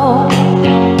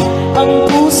ang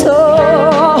puso,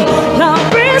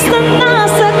 labis na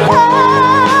nasaktan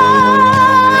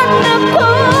ako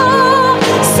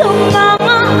sa mga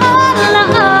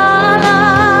alaala.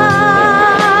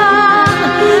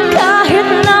 Kahit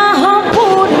na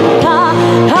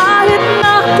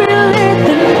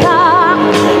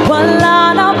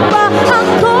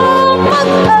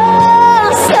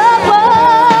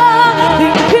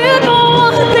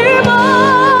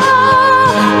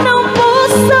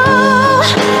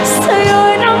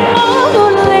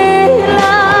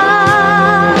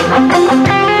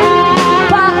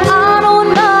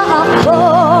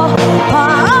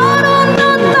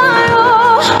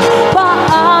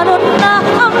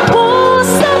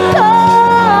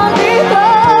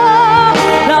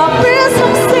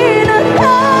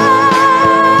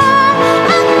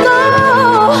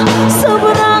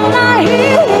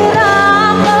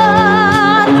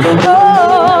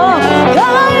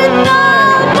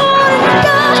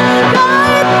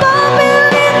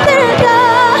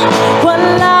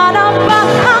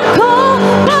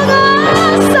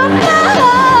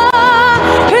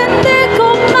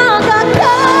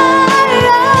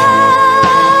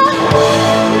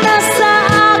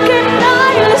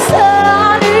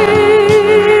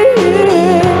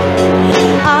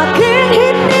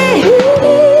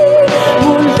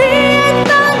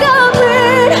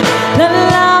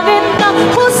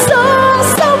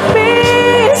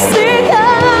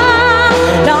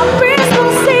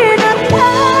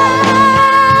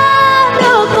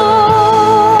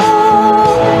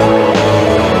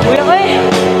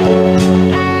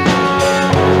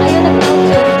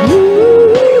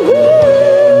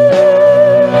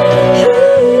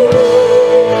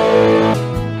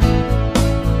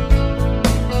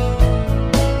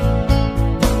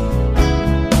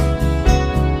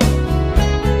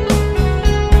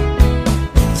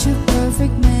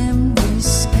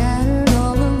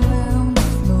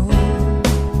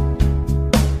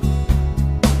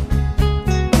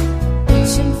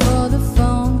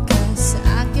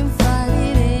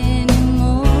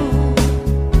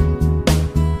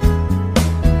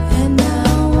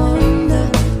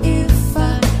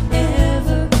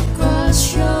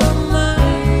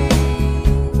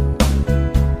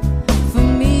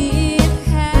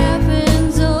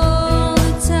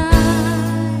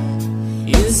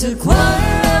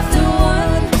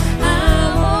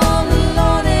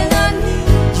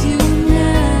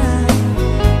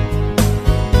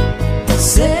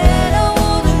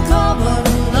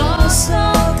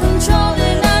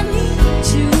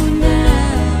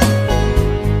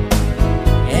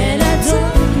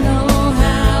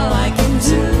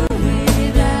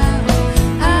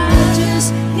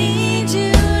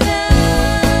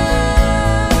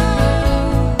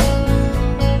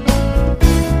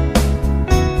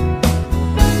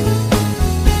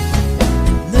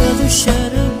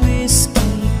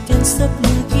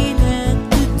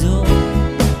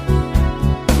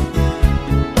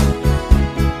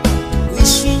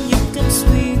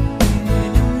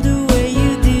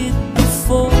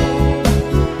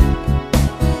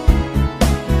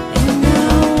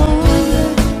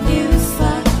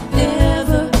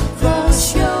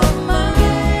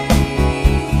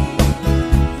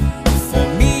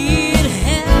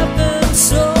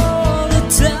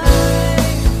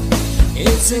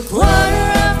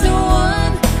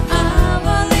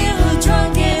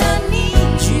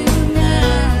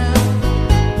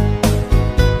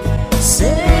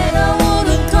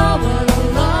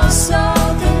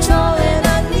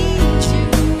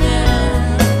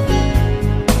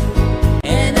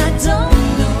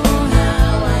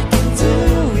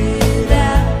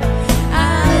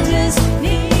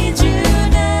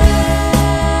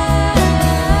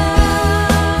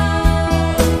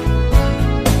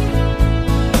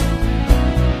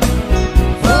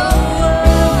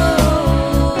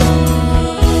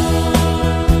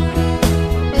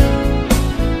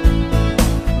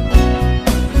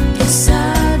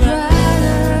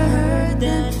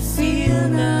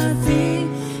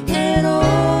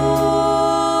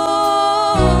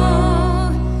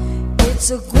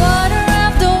It's a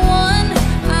 1:15.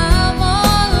 I'm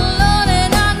all alone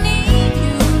and I need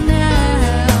you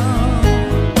now.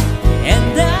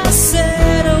 And I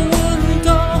said I wouldn't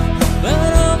go,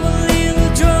 but I'm a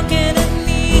little drunk and I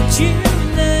need you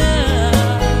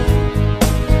now.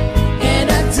 And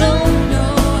I don't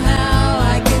know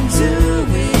how I can do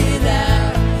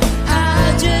without.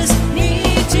 I just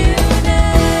need you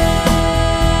now.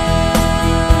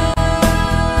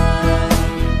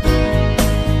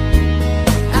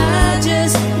 I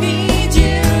just need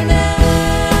you now.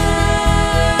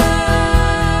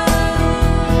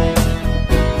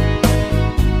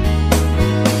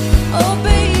 Oh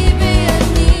baby, I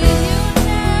need you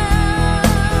now.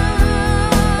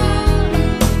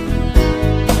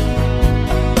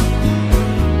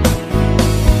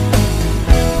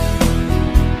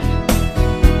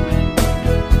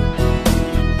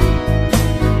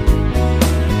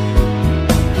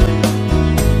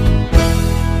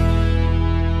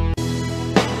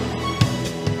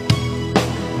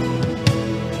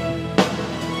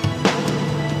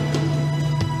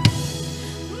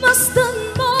 Masdan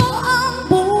mo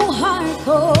ang buhay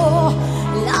ko,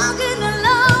 lagi na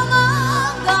lang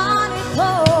ang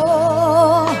ganito.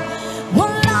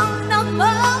 Walang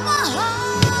nagmamahal,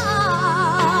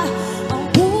 ang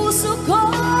puso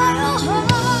ko'y luha.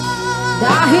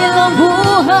 Dahil ang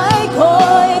buhay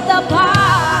ko'y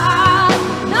tapat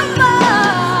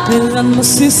naman, kailan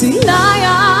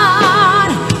masisilayan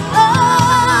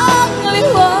ang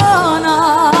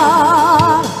liwanag.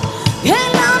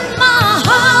 Kailan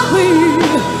mahawi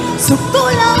sa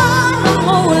tulan ng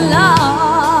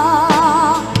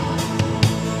ulan.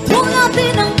 Tulad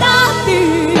din ng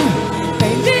dati,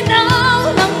 kay linaw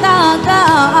ng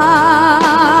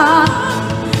dagat.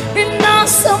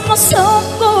 Inasamasok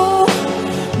ko,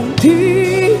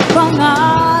 munti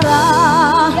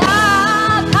pangarap.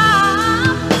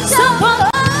 Sa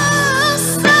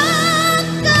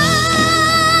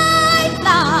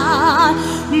pagkakailan,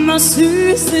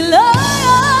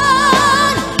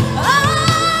 masisilayan ang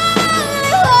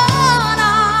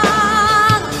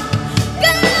liwanag.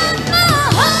 Kailan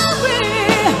mahawi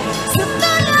sa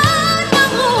tulan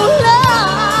ng ulan.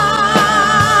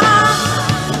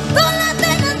 Tulad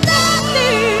din ng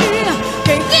dati,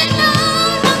 kay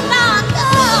linaw ng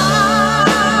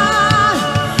dagat.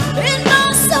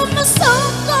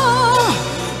 Inasamasok ko,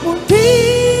 munti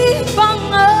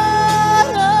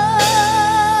pangarap.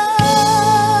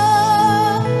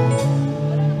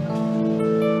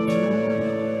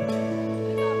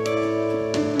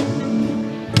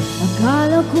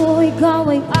 Akala ko ikaw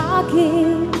ay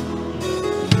akin,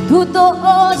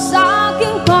 totoo sa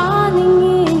aking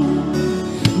paningin.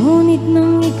 Ngunit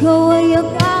nang ikaw ay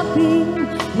agapin,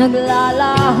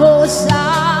 naglalaho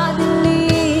sa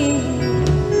dilim.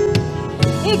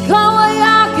 Ikaw ay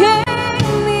aking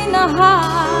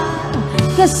minahal,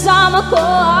 kasama ko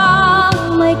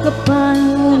ang may kapal.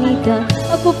 Ngunit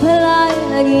ako pala'y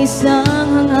nag-isang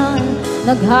hangal,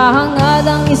 naghahangad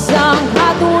ang isang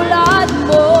katulad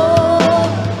mo.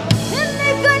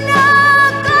 Hindi ka na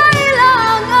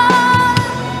kailangan,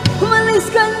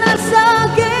 umalis ka na sa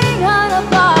aking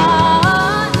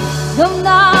harapan.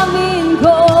 Damdamin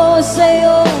ko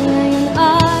sa'yo ngayon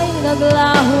ay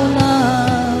naglaho na.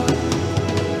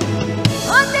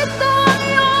 At ito ang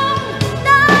iyong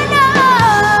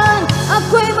dahilan,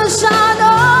 ako'y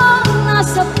masyadong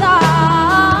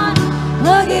nasaktan.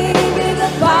 Nag-ibig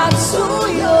at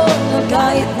pagsuyo na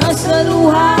kahit nasa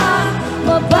luha,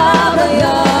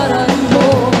 mababayaran mo.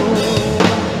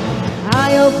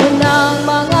 Ayaw ko ng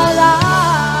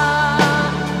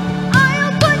mangalan, ayaw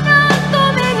ko ng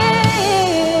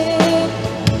tumingin,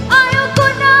 ayaw ko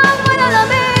ng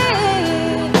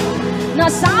malalamin,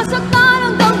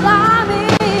 nasasaktan ang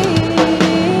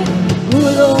damdamin.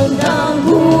 Hulog ng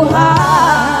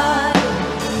buhay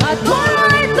at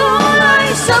tuloy-tuloy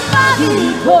sa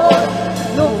pag-ikot.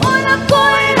 Noon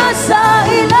ako'y nasa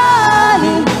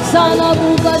ilalim, sana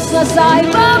bukas na sa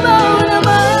ibabaw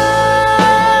naman.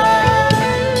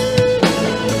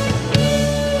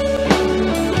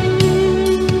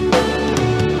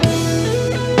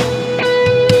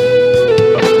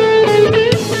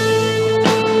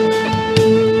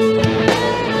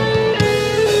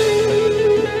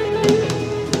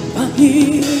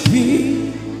 Pag-ibig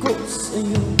ko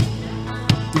sa'yo,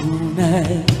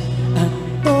 tunay at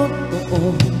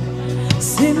totoo.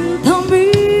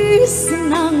 Sintamis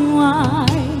ng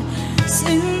wine,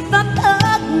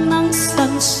 sintatag ng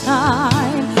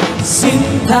sunshine.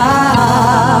 Sinta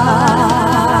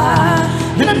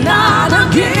na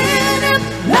nanaginip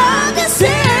na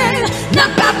gising,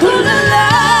 nakatulala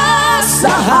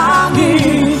sa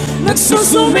hangin,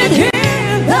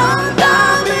 nagsusumikip ang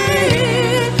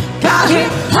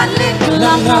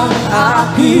lang ang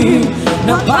aking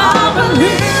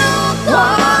napapaliw ko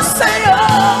sa'yo.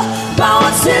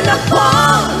 Bawat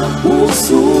silakbol ng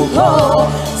puso ko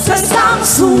sa isang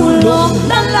sulok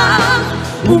na lang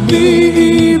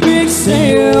umiibig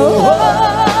sa'yo.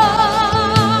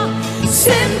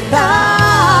 Sinta,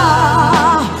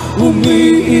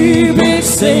 umiibig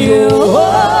sa'yo.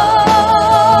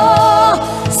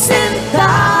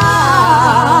 Sinta,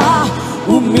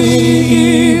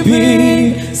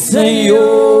 umiibig sa'yo.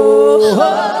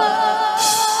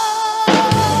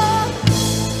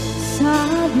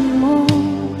 Sabi mo,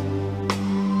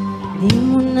 di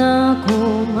mo na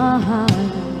ako mahal.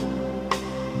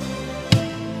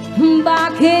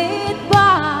 Bakit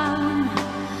ba?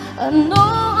 Ano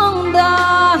ang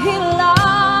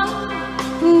dahilan?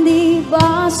 Hindi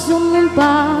ba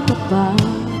sumimpa ka pa?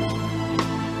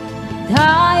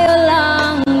 Tayo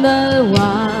lang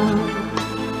dalawa.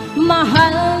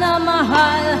 Mahal na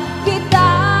mahal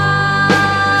kita.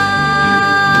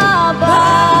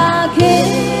 Bakit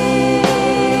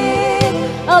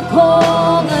ako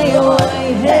ngayon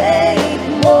ay hate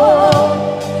mo?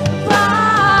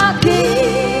 Bakit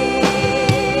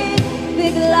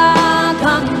bigla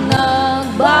kang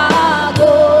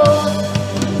nagbago?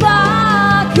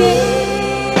 Bakit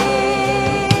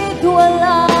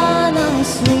wala ng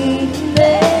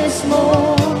sweetness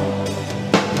mo?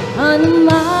 Ano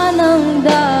man ang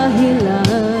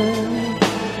dahilan,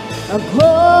 ako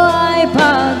ay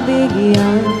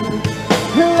pagbigyan.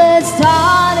 Let's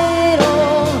start it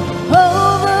all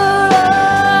over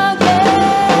again.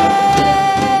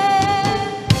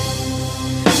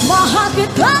 Mahal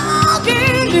kita,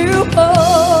 giliw ko.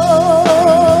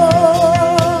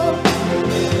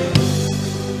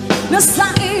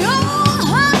 Nasa iyong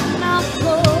hanap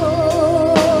ko.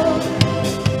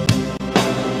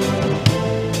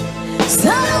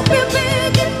 Sarap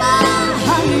ibigin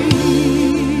mahalin.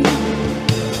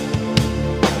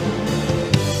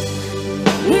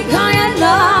 Di kaya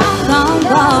lang ang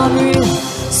dami.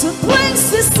 Sa tuwing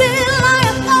sisilay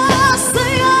ako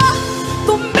sa'yo,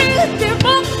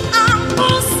 tumitibok ang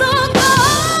puso ko.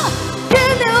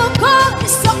 Giliw ko,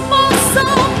 isang puso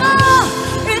nga.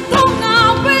 Itong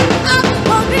awit at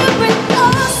pag-ibig ko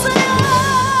sa'yo.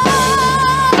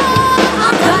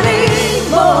 Ang haling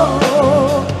mo,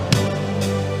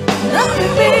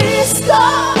 namimiss ko.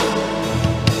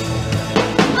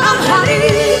 Ang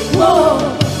haling mo,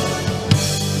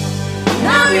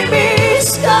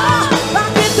 namimiss ko.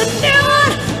 Bakit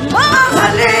ganyan? Ang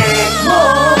haling mo,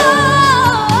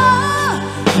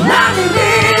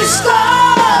 namimiss ko.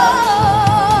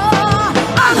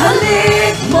 Ang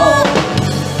halik mo,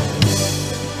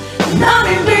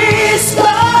 namimiss ko.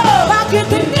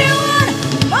 Bakit ganyan?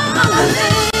 Ang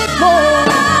halik mo,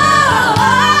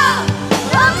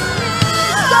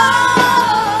 namimiss ko.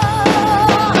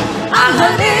 Ang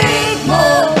halik mo,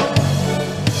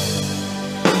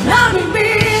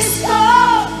 namimiss ko.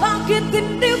 Bakit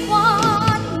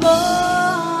iniwan mo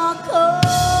ako?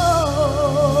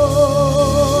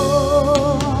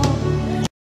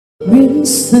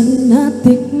 Minsan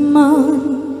natikman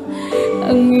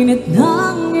ang init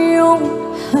ng iyong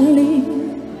halik.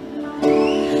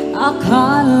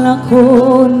 Akala ko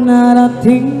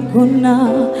narating ko na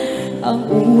ang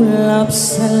ulap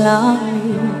sa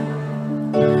langit.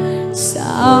 Sa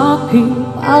aking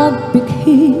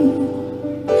pagpikhi,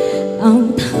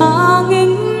 ang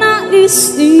tanging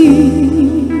naisip,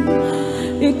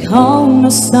 ikaw na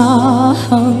sa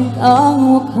hanggang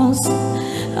wakas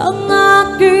ang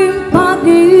aking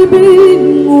pag-ibig.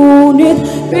 Ngunit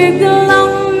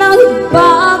biglang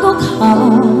nagbago ka,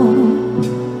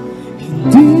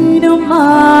 hindi na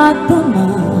matama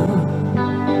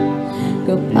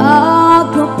kapag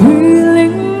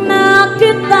kapiling na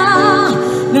kita.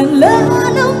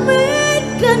 Nalalamig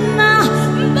ka na.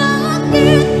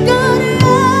 Bakit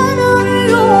ganyan ang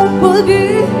iyong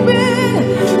pag-ibig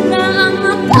na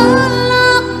ang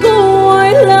akala ko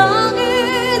ay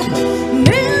langit?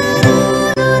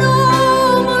 Nilalaro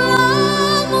mo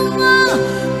lang mga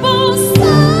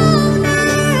pusong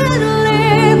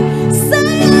nilim. Sa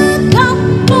yakap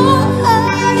mo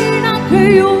ay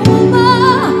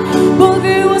nakayuma.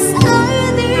 Pag-iwas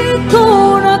ay di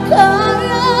ko na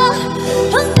kaya.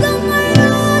 Hanggang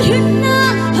ngayon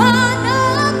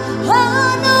hinahanap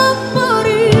pa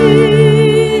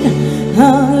rin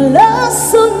ang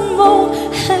lason mong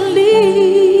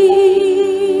halik.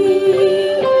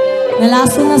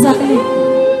 Nalason na sa halik.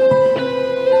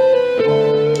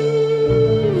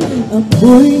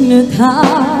 Ako'y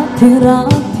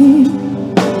naghati-rati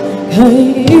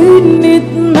kay init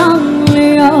ng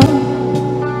liyan.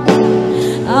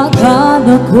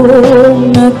 Akala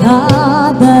kong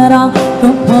natadarang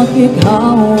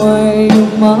ikaw ay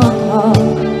umahal.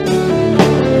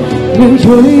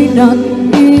 Ngayon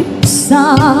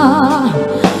nag-isa,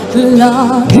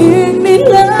 laging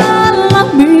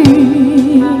nilalamig,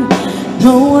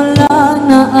 nawala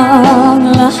na ang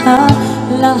lahat.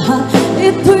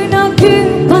 Ito'y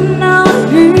naging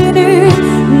panaginip,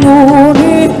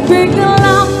 ngunit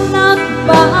biglang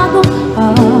nagbago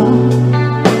ka.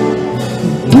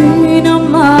 Di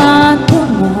naman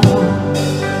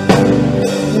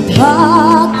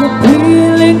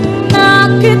nagkakapiling na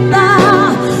kita,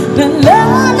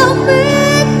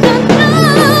 nalalamig ka na.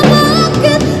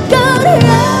 Bakit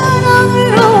kaya ng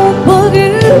iyong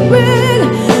pag-ibig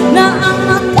na ang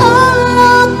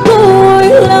akala ko'y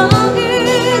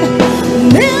langit?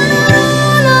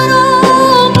 Nilalaro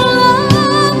mo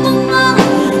lang mga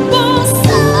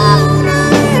puso na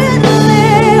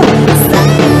inilim. Sa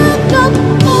yakap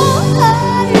mo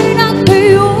ay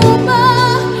nagkayuma,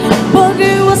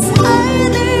 pag-iwas ay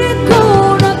di ko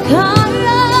na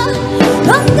kaya.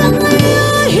 Hanggang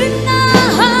ngayon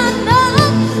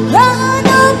hinahanap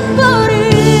pa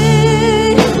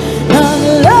rin ang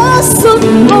lason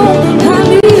mong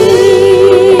halik.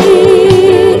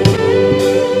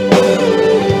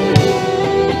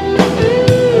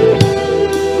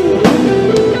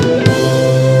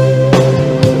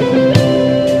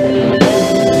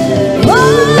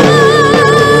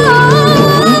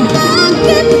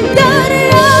 Bakit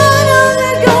kaya ng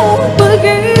iyong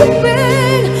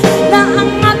pag-ibig na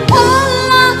ang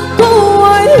akala ko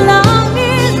ay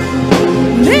langit?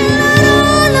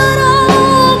 Nilalaro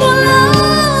mo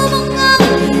lang mga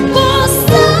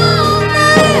puso na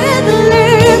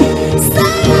inilim. Sa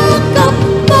yakap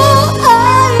mo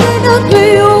ay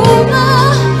nagkayuma,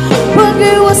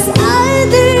 pag-iwas ay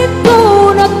di ko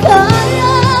na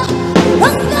kaya.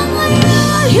 Hanggang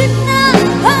ngayon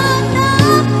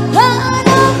hinahanap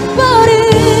pa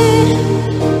rin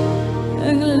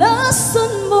ang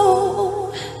lason mo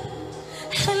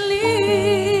halik.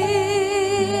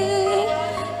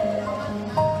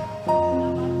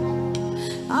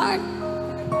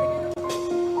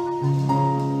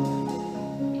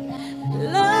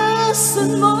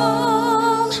 Lason mo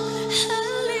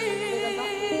halik.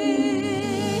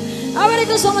 Thank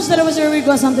you so much. That was your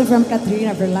request, something from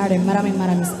Katrina Verlarde.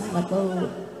 Maraming salamat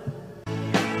po.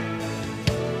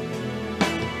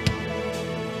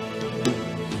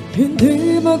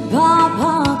 Hindi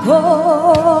magbabago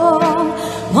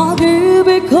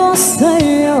pag-ibig ko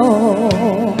sa'yo.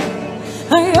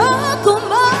 Ayoko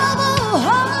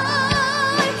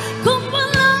mabuhay kung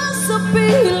wala sa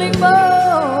piling mo,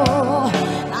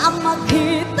 na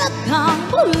makita kang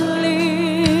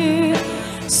muli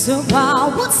sa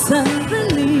bawat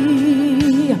sandali.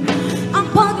 Ang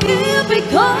pag-ibig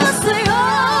ko sa'yo,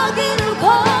 ginawa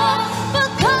ko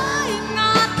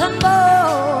pagkaingatan mo.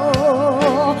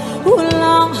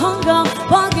 Walang hanggang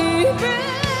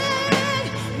pag-ibig,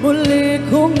 muli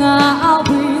kong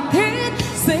aawitin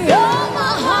sa'yo,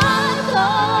 mahal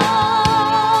ko.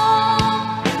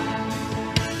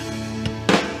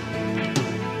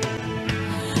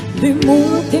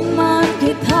 Limutin man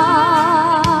kita,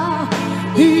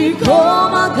 di ko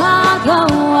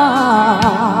magagawa.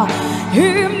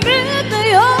 Himig na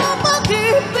iyong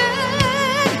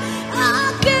pag-ibig,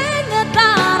 aking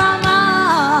nadarama.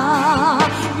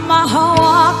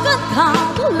 Mahawakan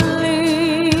kang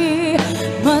muli,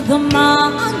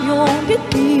 madama ang iyong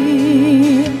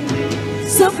bibig.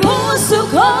 Sa puso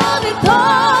ko nito,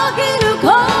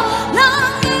 ginuko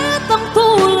langit ang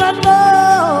tulad mo.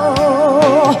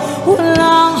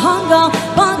 Walang hanggang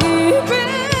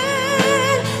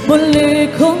pag-ibig,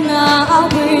 muli kong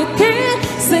aawitin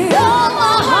sa'yo,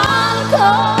 mahal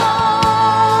ko.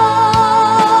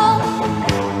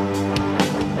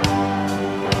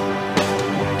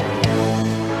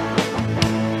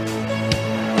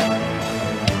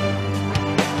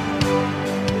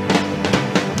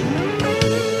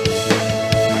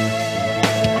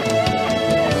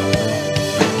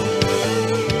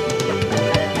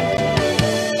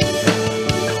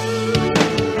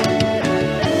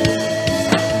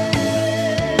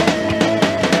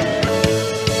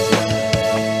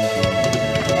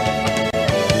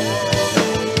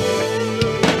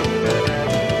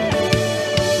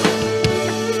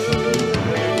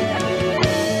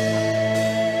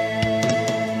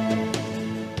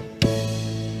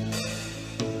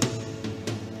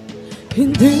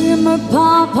 Hindi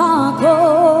magbabago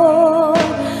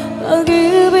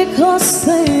pag-ibig ko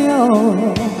sa'yo.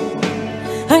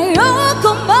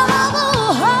 Ayoko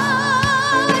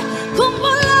mabuhay kung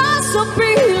wala sa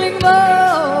piling mo,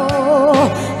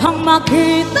 ang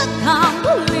makita kang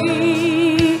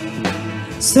muli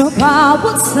sa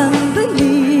bawat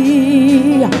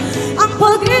sandali. Ang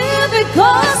pag-ibig ko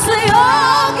sa'yo,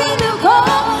 ginaw ko,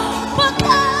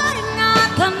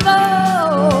 pag-ingatan mo.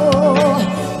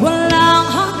 Walang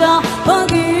hanggang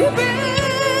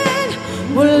pag-ibig,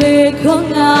 muli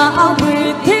kong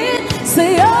naawitin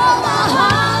sa'yo,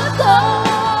 mahal ko.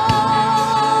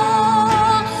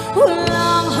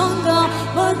 Walang hanggang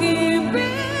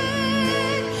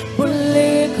pag-ibig,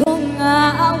 muli kong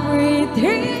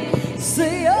naawitin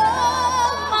sa'yo,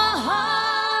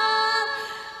 mahal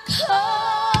ko.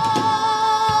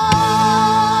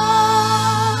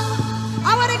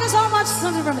 I want to thank you so much,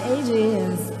 something from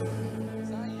ages.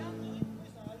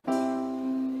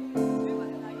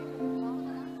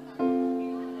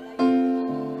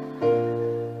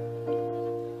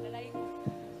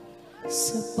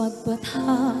 Sa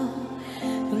pagbata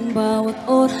ng bawat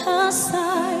oras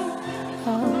ay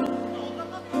ang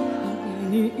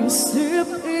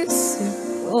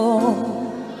iniisip-isip ko.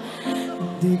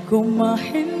 Hindi ko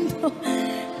mahinto,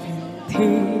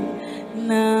 hindi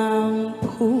ng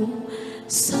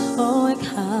puso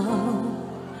ikaw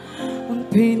ang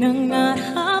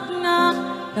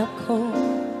pinangarap-ngarap ko.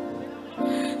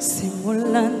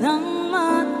 Simula ng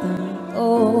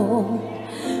matanto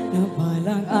na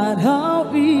balang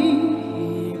araw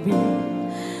ibig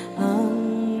ang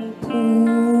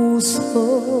puso.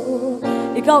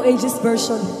 Ikaw, ages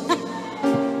version.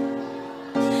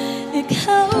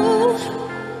 Ikaw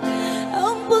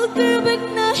ang pag-ibig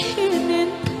na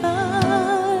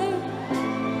hinintay.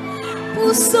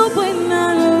 Puso ba'y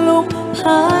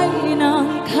nalumpay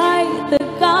ng kahit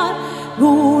agad,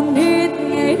 ngunit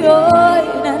ngayon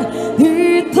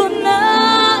nandito na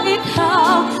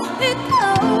ikaw.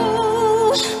 Ikaw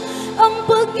ang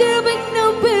pag-ibig na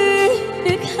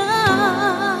binigay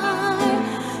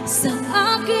sa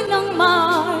akin ang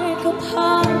may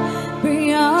kapal.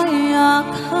 Biyaya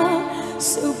ka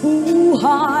sa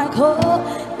buhay ko,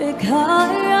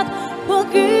 bigay at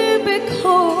pag-ibig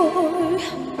ko'y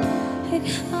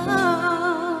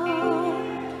ikaw.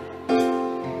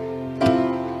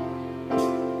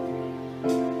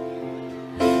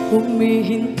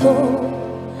 Humihinto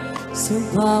sa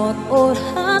bawat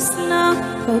oras ng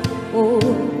pagpo,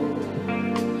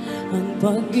 ang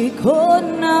pag-ikot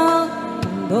ng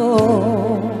mundo,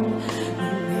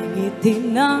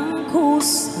 namingiti ng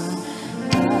kusa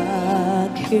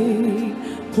aking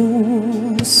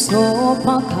puso,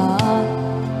 pagkat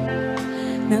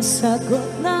nasagot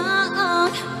na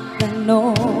ang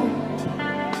tanong.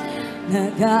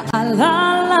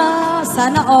 Nag-aalala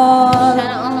sana all,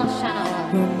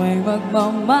 kung may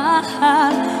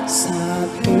magmamahal sa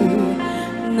akin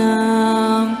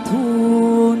ng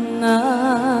tunay.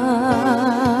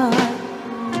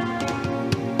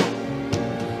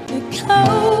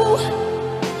 Ikaw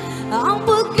ang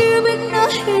pag-ibig na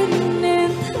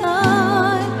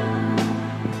hinintay.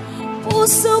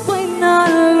 Puso ba'y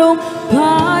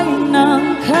nalumpay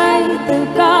ng kahit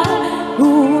agad,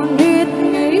 ngunit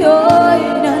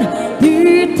ngayon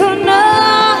nandito na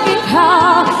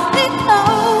ikaw.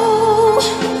 Ikaw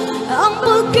ang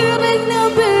pag-ibig na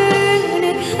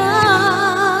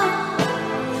binigay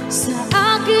sa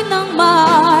akin ang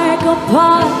may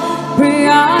kapal.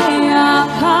 Biyaya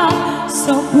ka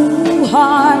sa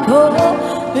buhay ko,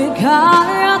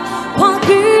 bigay at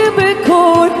pag-ibig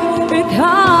ko'y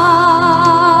ikaw.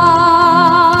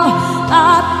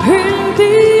 At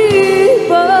hindi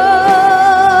ba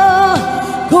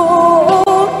ko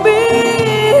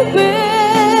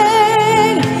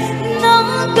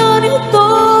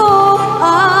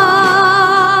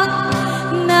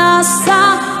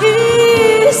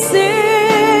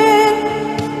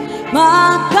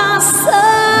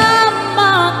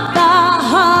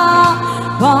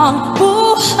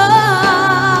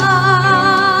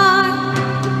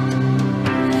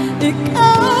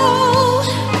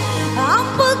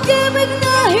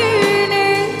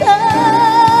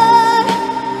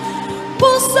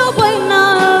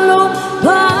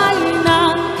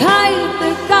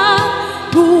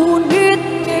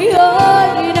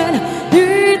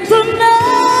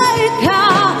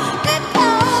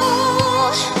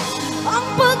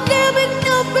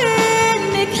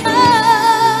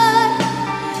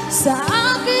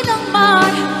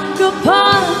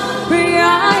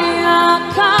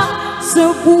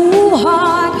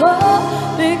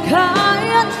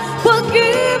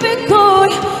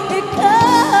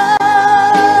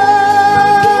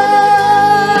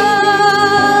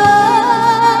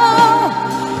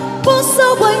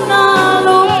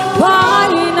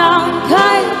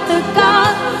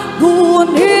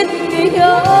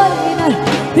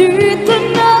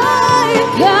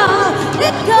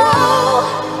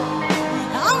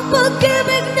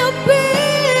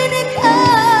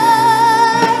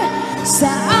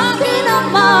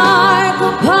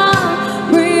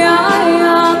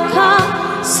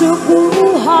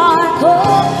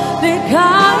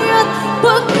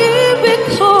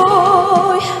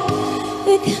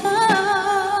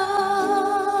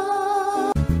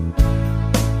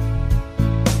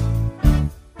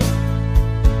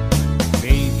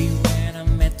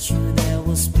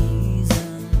was peace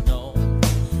unknown.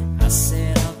 I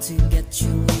set out to get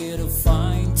you here to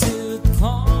find tooth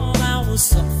comb. I was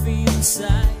soft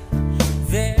inside,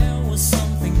 there was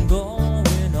something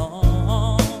going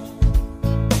on.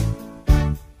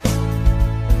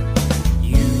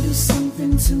 You do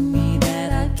something to me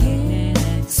that I can't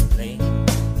explain.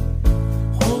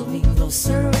 Hold me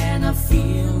closer and I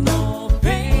feel no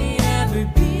pain. Every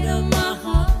beat of my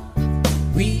heart,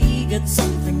 we got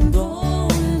something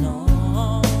going on.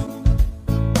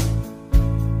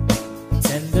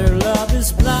 Tender love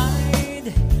is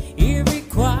blind, it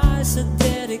requires a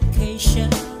dedication.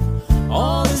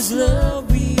 All this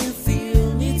love we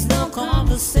feel needs no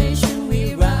conversation.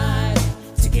 We ride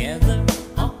together,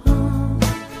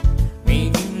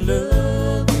 making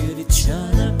love with each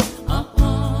other.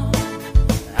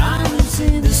 Islands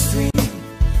in the stream,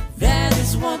 that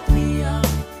is what we are.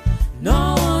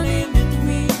 No one in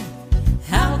between.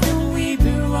 How can we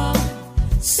be wrong?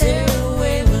 Sail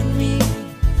away with me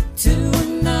to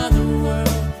another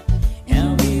world,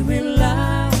 and we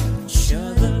rely on each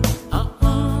other.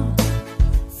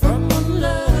 From one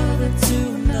lover to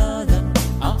another.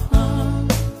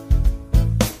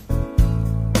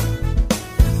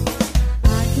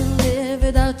 I can live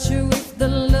without you if the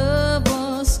love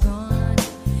was gone.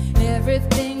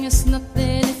 Everything is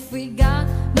nothing if we got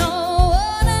no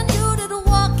one. And you that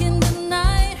walk in the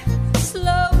night,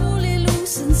 slowly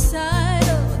losing sight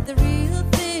of the real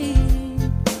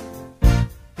thing.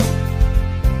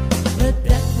 But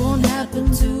that won't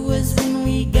happen to us when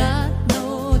we got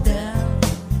no doubt.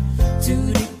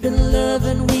 Too deep in love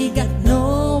and we got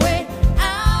no way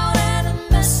out. And the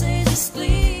message is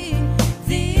clear,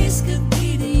 this could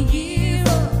be the year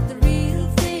of the real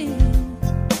thing.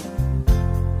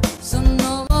 So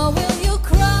no more will you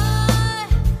cry,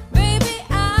 baby,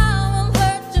 I will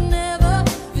hurt you never.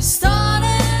 We start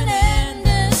and end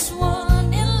this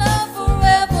one in love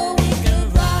forever. We can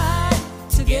ride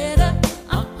together,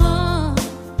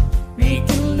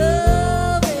 making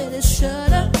love with each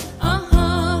other.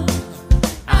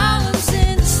 Islands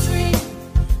in the stream,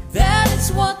 that is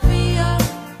what we are.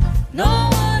 No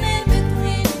one in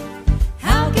between.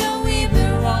 How can we be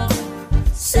wrong?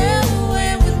 Sail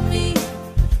away with me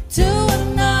to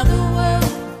another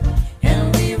world,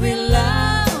 and we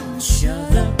rely on each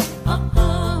other.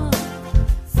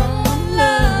 From one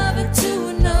lover to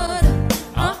another.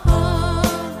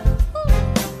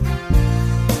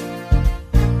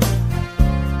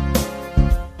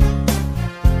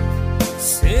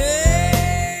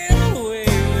 Sail away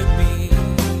with me.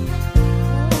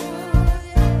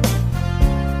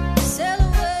 Sail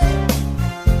away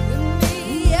with me.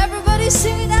 Everybody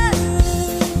sing that.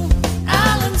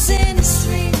 Islands in the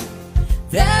stream,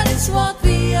 that is what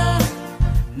we are.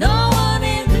 No one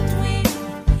in between.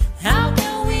 How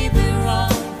can we be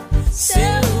wrong?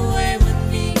 Sail away with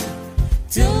me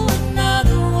to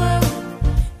another world,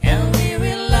 and we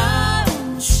rely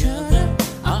on each other.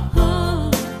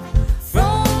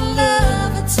 From one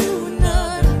lover to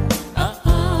another.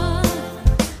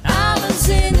 Islands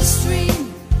in the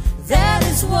stream, that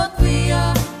is what we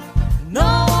are.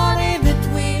 No one in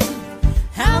between.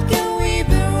 How can we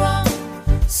be wrong?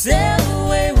 Sail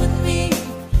away with me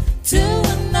to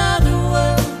another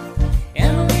world,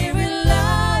 and we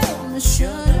rely on each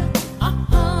other.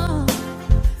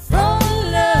 From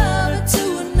one lover to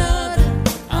another.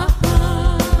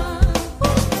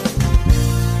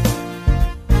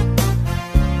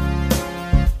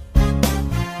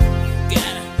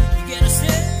 You gotta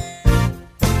say.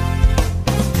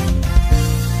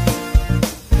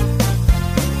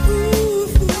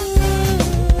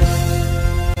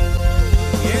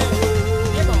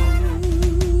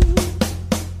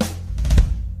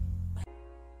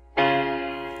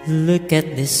 Look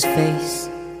at this face,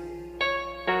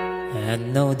 I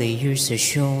know the years are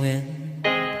showing.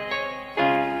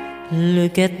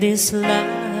 Look at this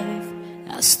life,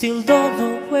 I still don't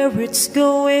know where it's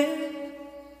going.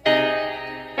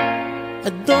 I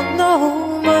don't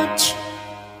know much,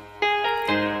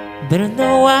 but I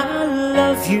know I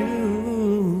love you.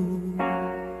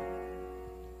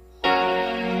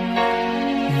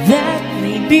 That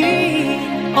may be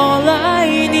all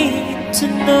I need to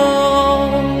know.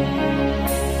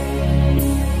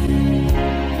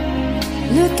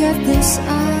 Look at these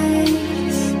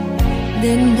eyes,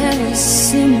 they never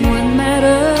seem one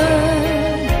matter.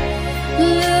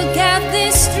 Look at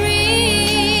this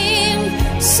dream,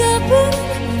 so big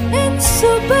and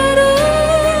so better.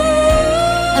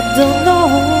 I don't know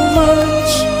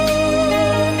much,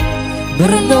 but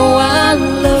I know I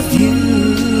love you.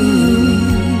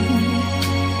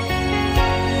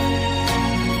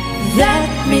 That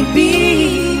may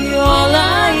be all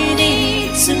I need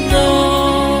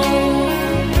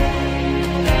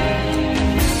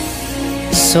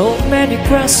many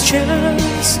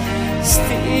questions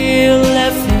still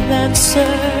left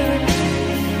unanswered.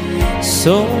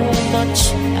 So much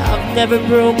I've never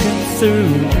broken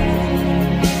through.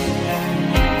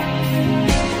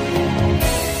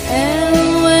 And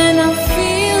when I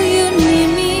feel you near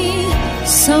me,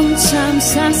 sometimes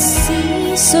I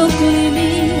see so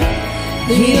clearly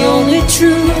the only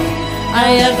truth I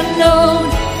ever known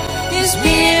is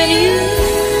me and you.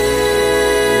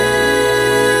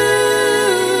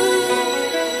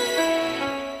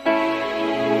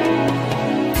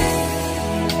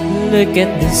 Look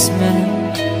at this man,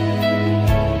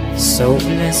 so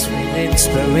blessed with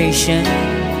inspiration.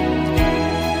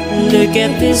 Look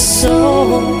at this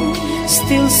soul,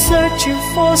 still searching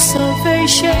for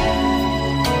salvation.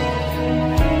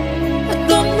 I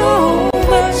don't know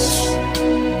much,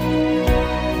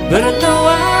 but I know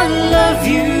I love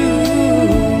you.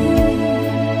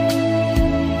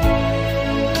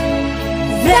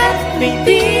 That may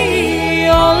be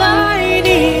all I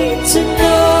need to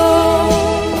know.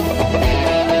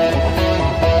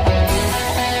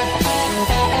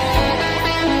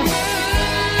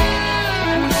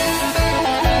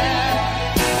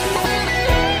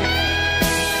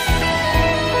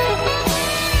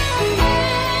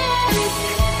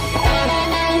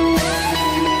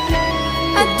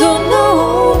 Don't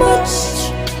know much,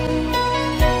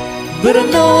 but I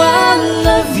know I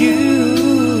love you.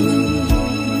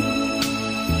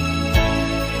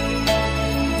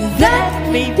 That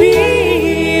may be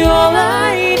all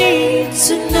I need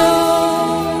to know.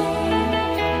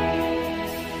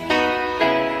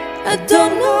 I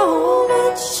don't know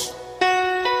much,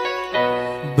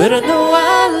 but I know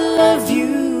I love you.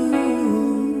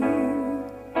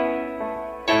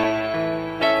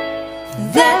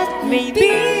 That may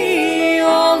be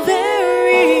all there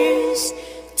is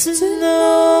to know.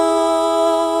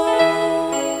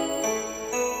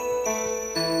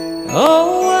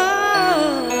 Oh,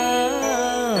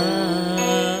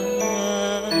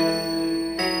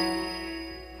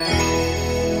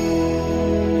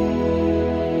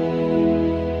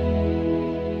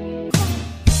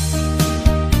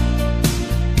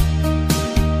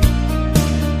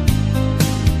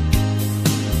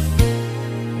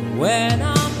 when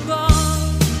I'm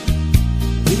gone,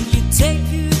 will you take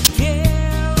good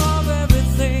care of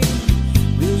everything?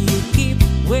 Will you keep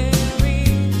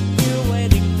wearing your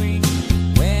wedding ring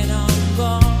when I'm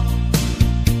gone?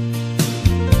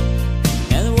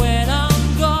 And when I'm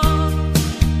gone,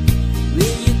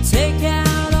 will you take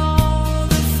out all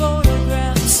the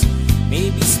photographs?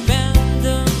 Maybe spend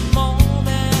a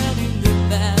moment in the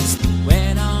past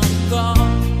when I'm gone.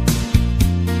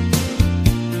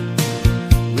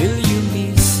 Will you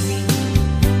miss me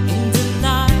in the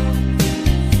night?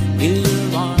 Will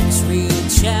your arms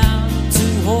reach out to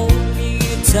hold me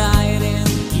tight and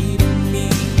keep me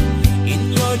in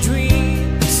your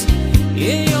dreams,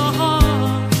 in your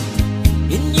heart,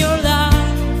 in your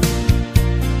life?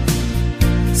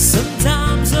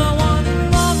 Sometimes I wanna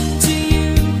run to you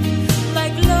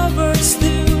like lovers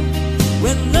do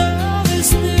when love is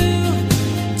new,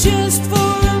 just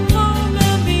for a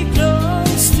moment be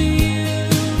close to you,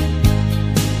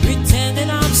 pretending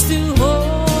I'm still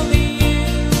holding you.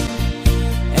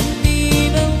 And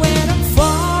even when I'm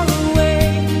far away,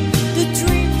 the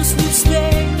dreams will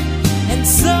stay. And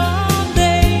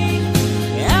someday,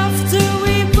 after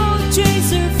we both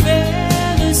chase our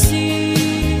fantasies,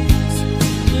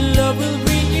 love will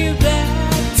bring you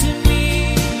back to me.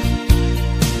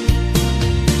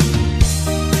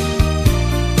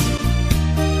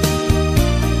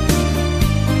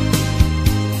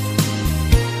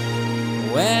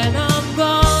 When I'm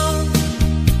gone,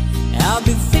 I'll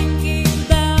be thinking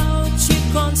about you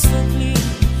constantly,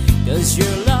 'cause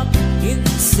you're locked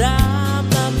inside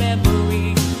my memory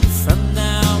from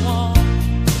now on.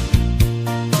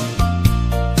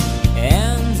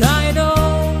 And I know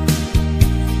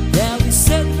that we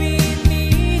said we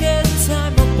needed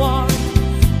time apart,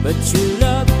 but your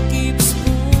love keeps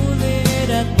pulling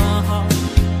at my heart,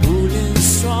 pulling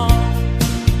strong.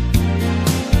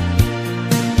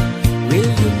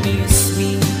 Will you miss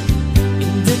me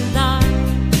in the night?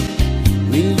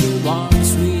 Will your arms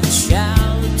reach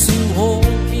out to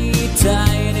hold me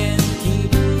tight and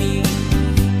keep me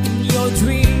in your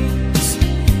dreams,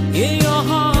 in your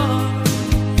heart,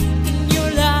 in your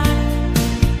life?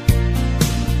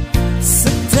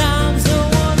 Sometimes I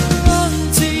wanna run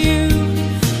to you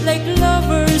like love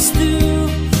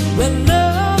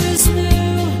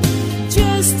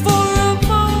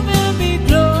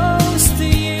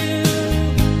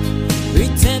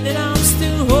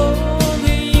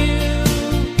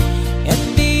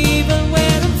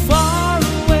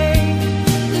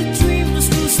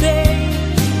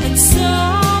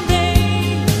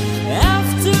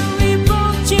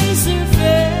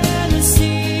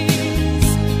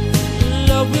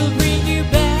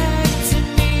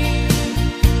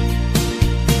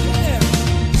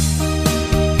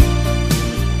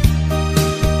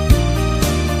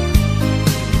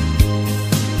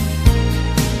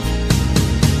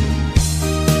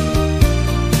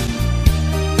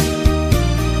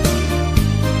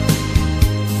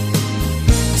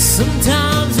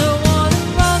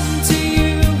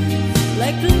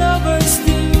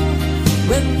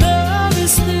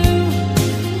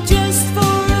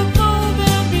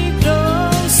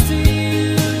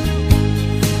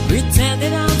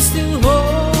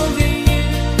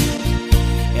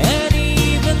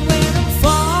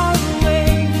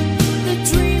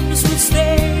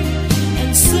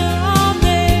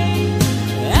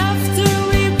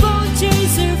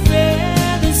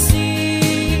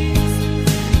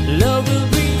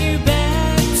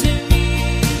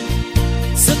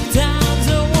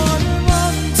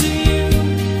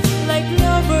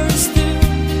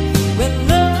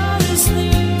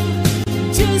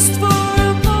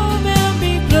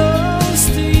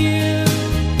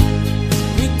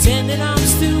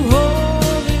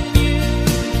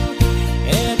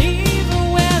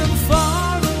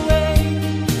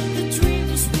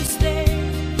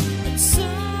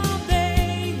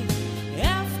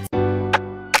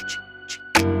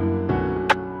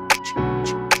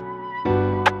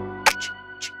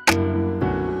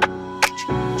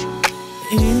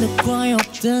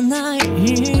night,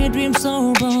 he dreams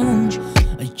so bold.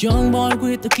 A young boy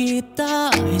with a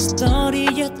guitar, his story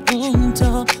yet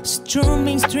untold.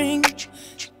 Strumming string,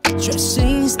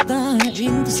 dressing star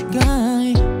in the sky.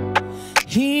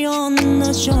 He on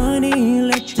a journey,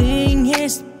 letting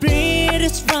his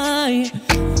spirit fly.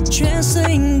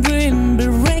 Chasing dream,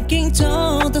 breaking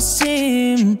to the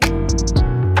seam.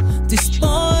 This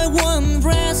boy won't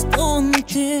rest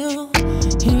until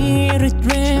he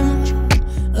dream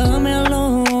a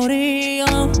melody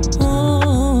of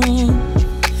home.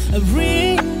 A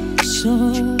ring so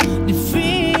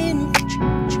divine,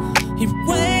 he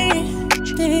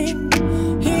waiting.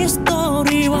 His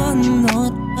story one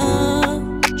not a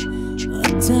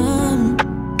time.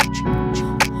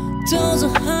 Those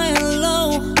are high and low,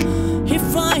 he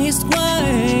finds his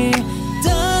way.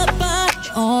 The path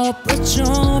of a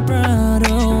true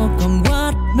brother, come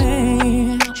what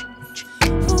may.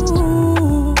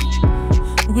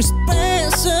 With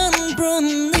passion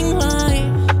burning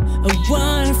like a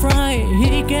wildfire,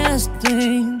 he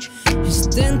casting his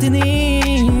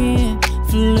destiny,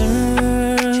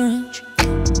 flirt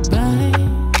by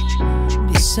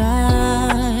beside.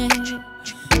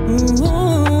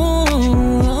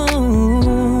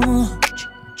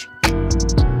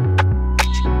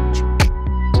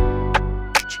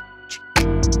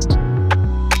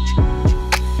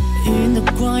 In the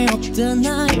quiet of the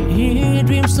night, he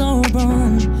dreams so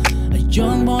bold. A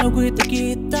young boy with a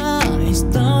guitar, his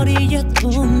story yet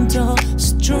untold.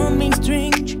 Strumming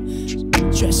string,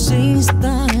 dressing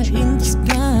star in the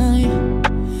sky.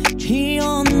 He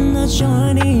on a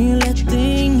journey,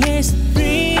 letting his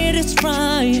spirit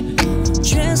fly.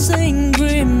 Chasing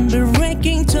dream,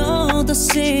 breaking to the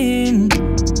seam.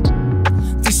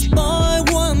 This boy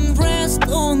won't rest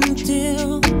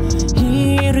until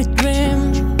he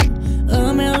dreams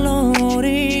a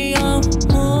melody of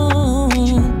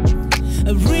home.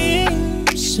 A ring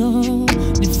so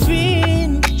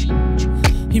divine,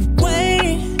 he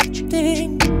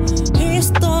waiting. His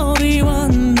story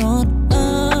one not a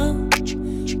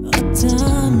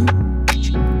time.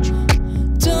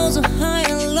 Those are high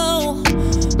and low,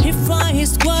 he finds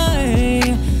his way.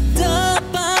 The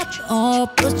path of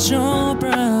a true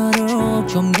brother,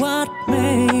 come what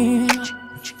may.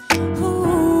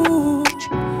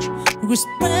 With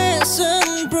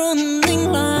passion burning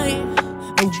like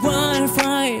a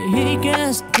wildfire, he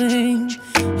casting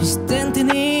his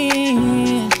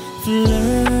destiny,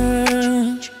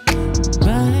 flirt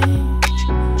by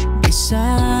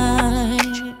beside.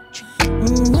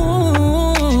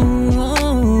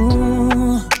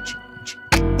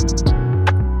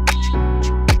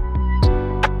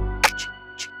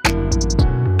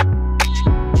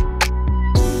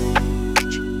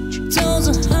 Those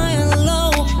are high and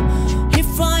low, he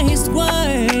finds his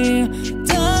way.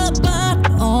 The path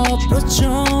of a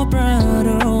true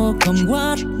brother, come what